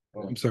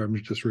 I'm sorry, I'm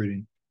just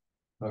reading.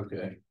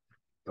 Okay.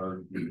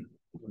 I'm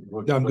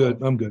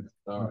good. I'm good.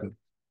 All right.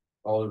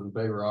 All those in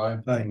favor, aye?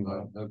 Aye.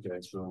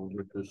 Okay, so we'll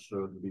get this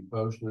to be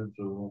posted,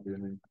 so there won't be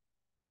any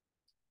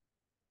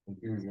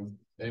confusion.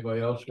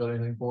 Anybody else got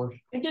anything for us?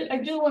 I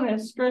do want to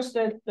stress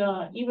that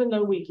even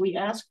though we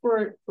ask for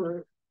it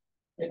for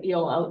a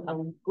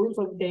group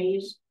of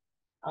days,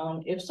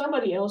 if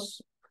somebody else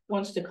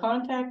wants to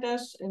contact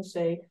us and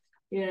say,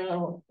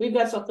 we've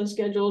got something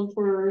scheduled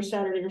for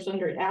Saturday or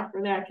Sunday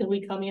after that, can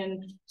we come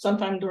in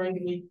sometime during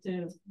the week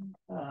to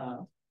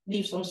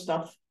leave some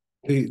stuff?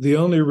 The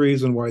only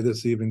reason why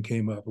this even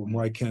came up and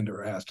why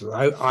Kendra asked,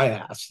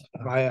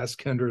 I asked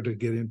Kendra to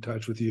get in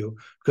touch with you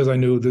because I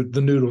knew that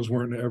the noodles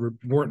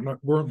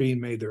weren't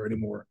being made there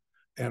anymore,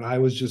 and I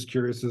was just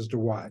curious as to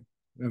why.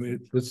 I mean,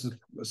 this is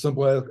a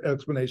simple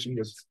explanation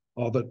is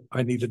all that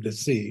I needed to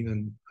see,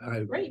 and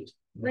Great.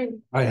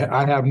 I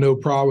have no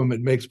problem.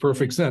 It makes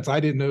perfect sense. I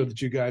didn't know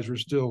that you guys were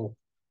still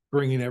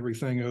bringing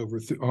everything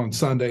over on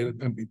Sunday.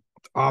 I mean,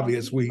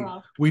 obvious we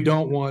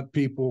don't want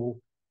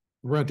people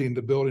renting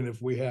the building if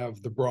we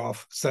have the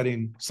broth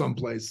setting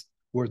someplace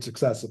where it's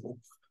accessible.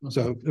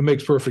 So it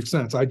makes perfect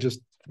sense. I just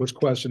was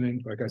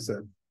questioning, like I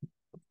said,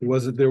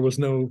 there was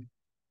no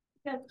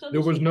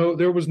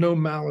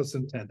malice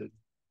intended.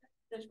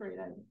 That's great.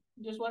 I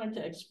just wanted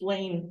to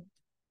explain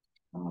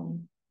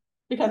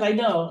because I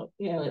know,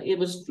 it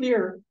was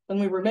clear when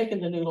we were making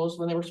the noodles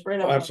when they were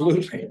spread out. Oh,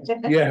 absolutely.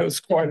 Yeah, it was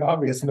quite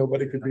obvious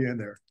nobody could be in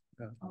there.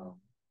 Yeah.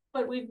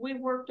 But we've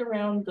worked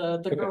around the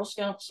Girl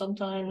Scouts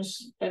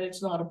sometimes, and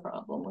it's not a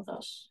problem with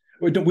us.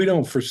 We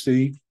don't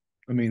foresee.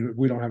 I mean,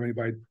 we don't have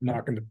anybody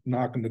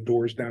knocking the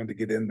doors down to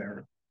get in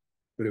there.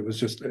 But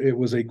it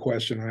was a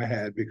question I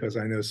had because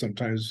I know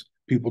sometimes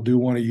people do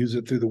want to use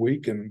it through the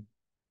week, and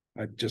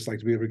I'd just like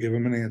to be able to give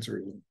them an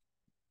answer.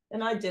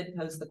 And I did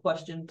pose the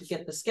question to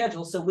get the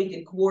schedule so we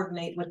could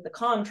coordinate with the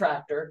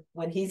contractor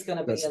when he's going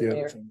to be in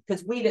there,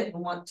 because we didn't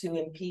want to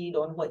impede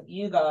on what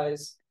you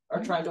guys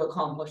are trying to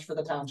accomplish for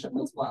the township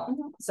as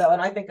well. So, and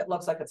I think it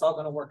looks like it's all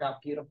going to work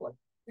out beautifully.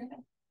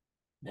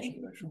 Thank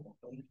you.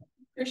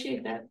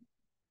 Appreciate that.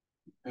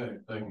 Okay,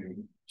 thank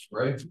you.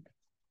 Ray?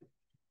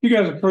 You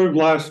guys approved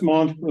last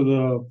month for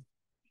the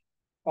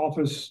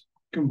office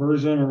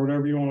conversion or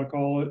whatever you want to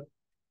call it.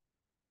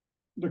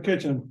 The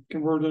kitchen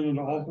converted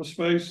into office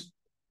space.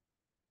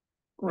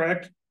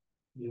 Correct?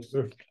 Yes,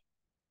 sir.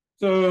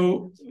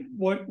 So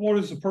what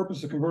is the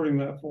purpose of converting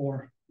that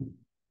for?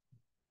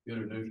 Get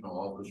additional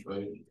office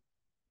space.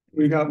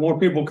 We got more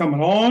people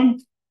coming on.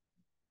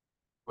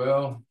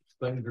 Well,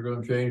 things are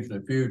going to change in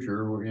the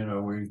future. We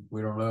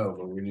don't know,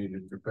 but we need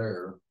to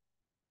prepare.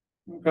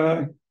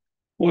 Okay.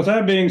 Well, with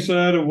that being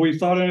said, have we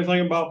thought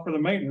anything about for the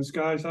maintenance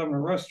guys having a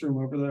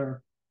restroom over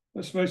there?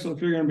 Especially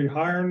if you're going to be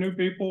hiring new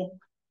people,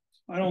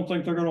 I don't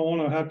think they're going to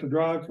want to have to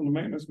drive from the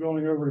maintenance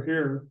building over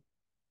here.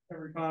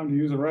 every time to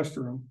use a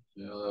restroom.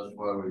 Yeah, that's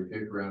why we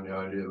kicked around the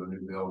idea of a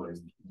new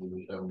building. We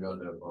just haven't got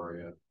that far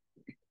yet.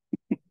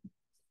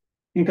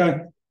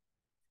 Okay,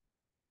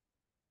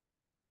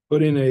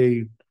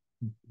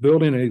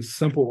 Building a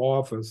simple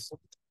office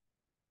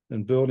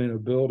and building a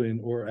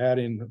building or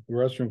adding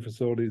restroom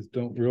facilities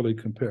don't really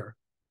compare.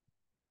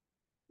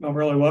 not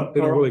really what.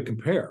 They don't really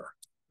compare.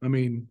 I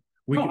mean,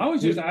 No, I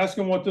was just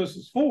asking what this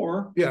is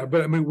for. yeah,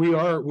 but I mean, we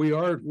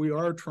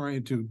are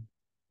trying to,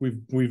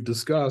 we've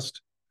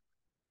discussed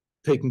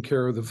taking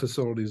care of the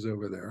facilities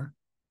over there.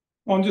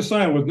 Well, I'm just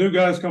saying with new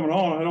guys coming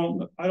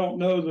on, I don't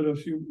know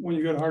that when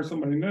you gotta hire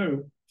somebody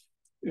new,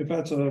 if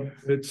that's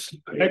It's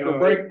make or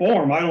break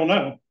for them, I don't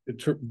know.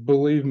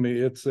 Believe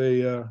me, it's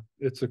a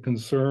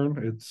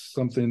concern. It's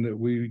something that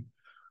we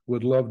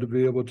would love to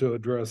be able to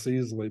address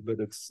easily, but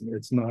it's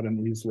not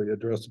an easily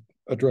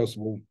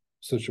addressable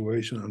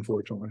situation,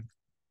 unfortunately.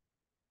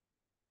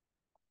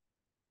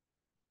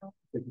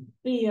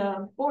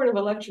 The Board of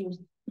Elections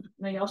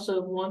may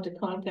also want to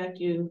contact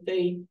you.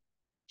 They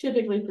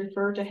typically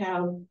prefer to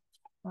have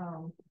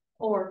poll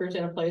workers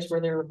in a place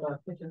where there are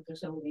kitchen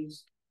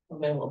facilities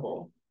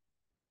available.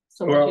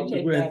 So we can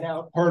take that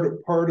out.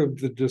 Part of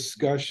the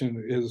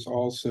discussion is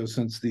also,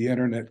 since the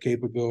internet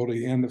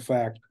capability and the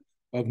fact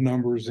of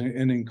numbers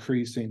and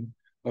increasing,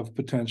 of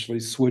potentially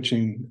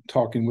switching,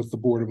 talking with the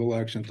Board of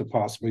Elections to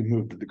possibly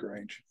move to the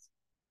Grange.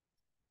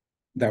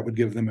 That would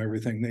give them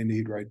everything they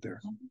need right there.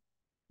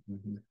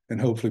 And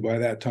hopefully by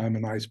that time, a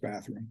nice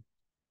bathroom.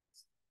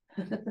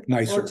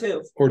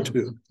 Nicer. Or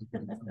two.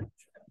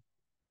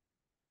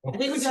 I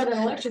think we got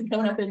an election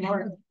coming up in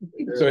March.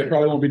 So it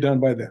probably won't be done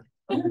by then.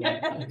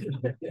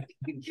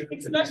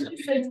 Especially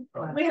since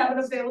we have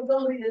an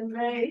availability in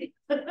May.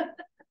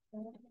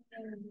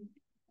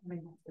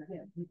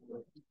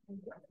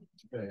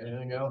 Okay,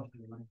 anything else?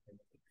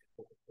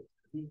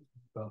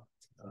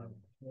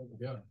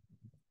 Yeah.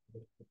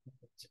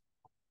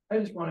 I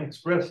just want to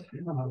express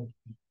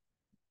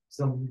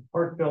some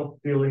heartfelt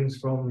feelings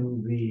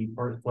from the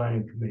Park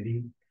Planning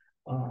Committee.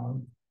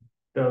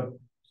 The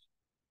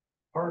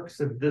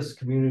parks of this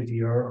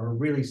community are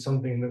really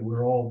something that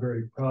we're all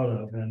very proud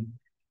of, and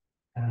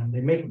they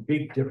make a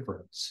big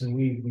difference. And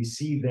we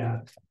see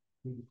that,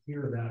 we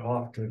hear that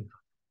often.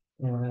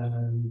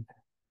 And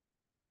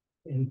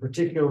in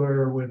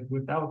particular,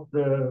 without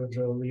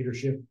the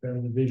leadership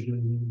and the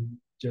vision,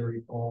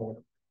 Jerry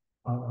Paul,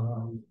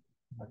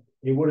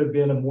 it would have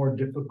been a more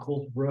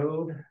difficult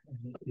road.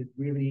 It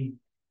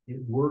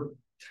worked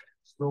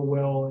so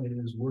well, and it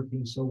is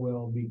working so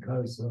well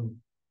because of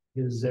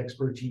his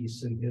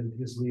expertise and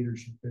his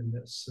leadership in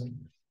this. And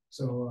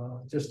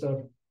so just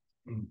a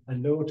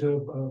note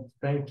of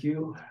thank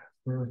you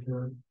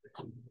for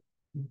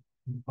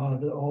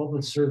all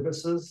the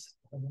services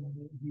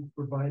you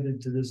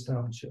provided to this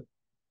township.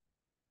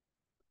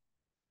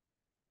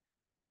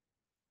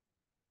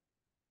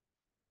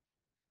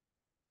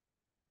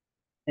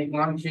 I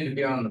want you to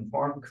be on the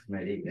farm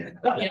committee.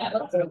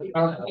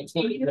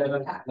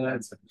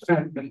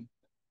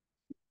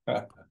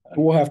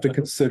 We'll have to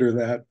consider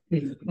that.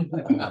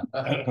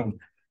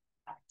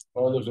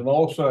 Well, there's an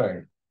old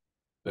saying,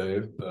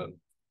 Dave, that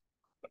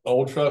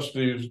old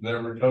trustees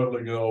never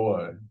totally go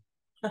away.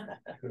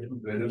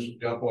 They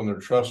just jump on their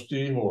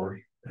trustee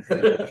horse.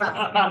 Township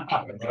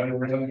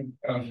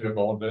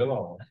all day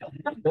long.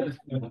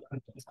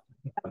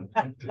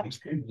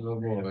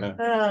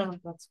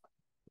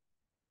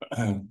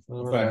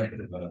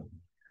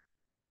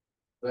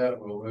 That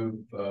will move,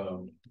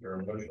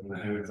 your motion to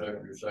do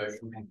executive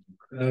session.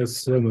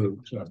 So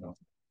moved.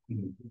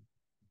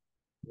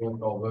 Roll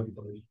call vote,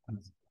 please.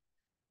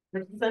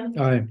 Richardson,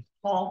 Aye.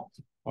 Paul,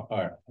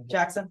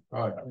 Jackson.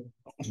 All right.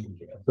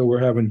 So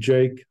we're having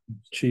Jake,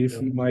 Chief,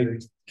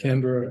 Mike,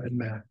 Kendra, and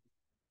Matt.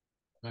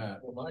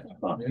 Matt.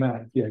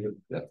 Matt, yeah.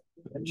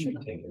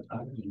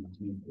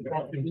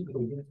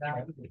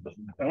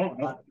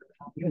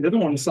 You're the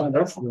one who signed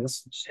up for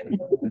this.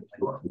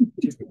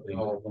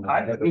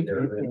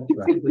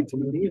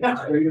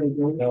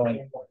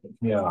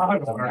 Yeah. How are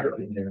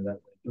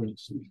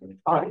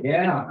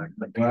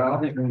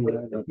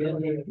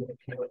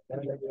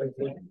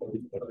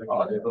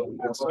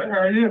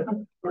you?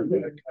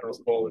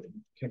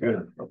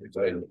 Good.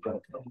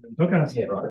 Okay.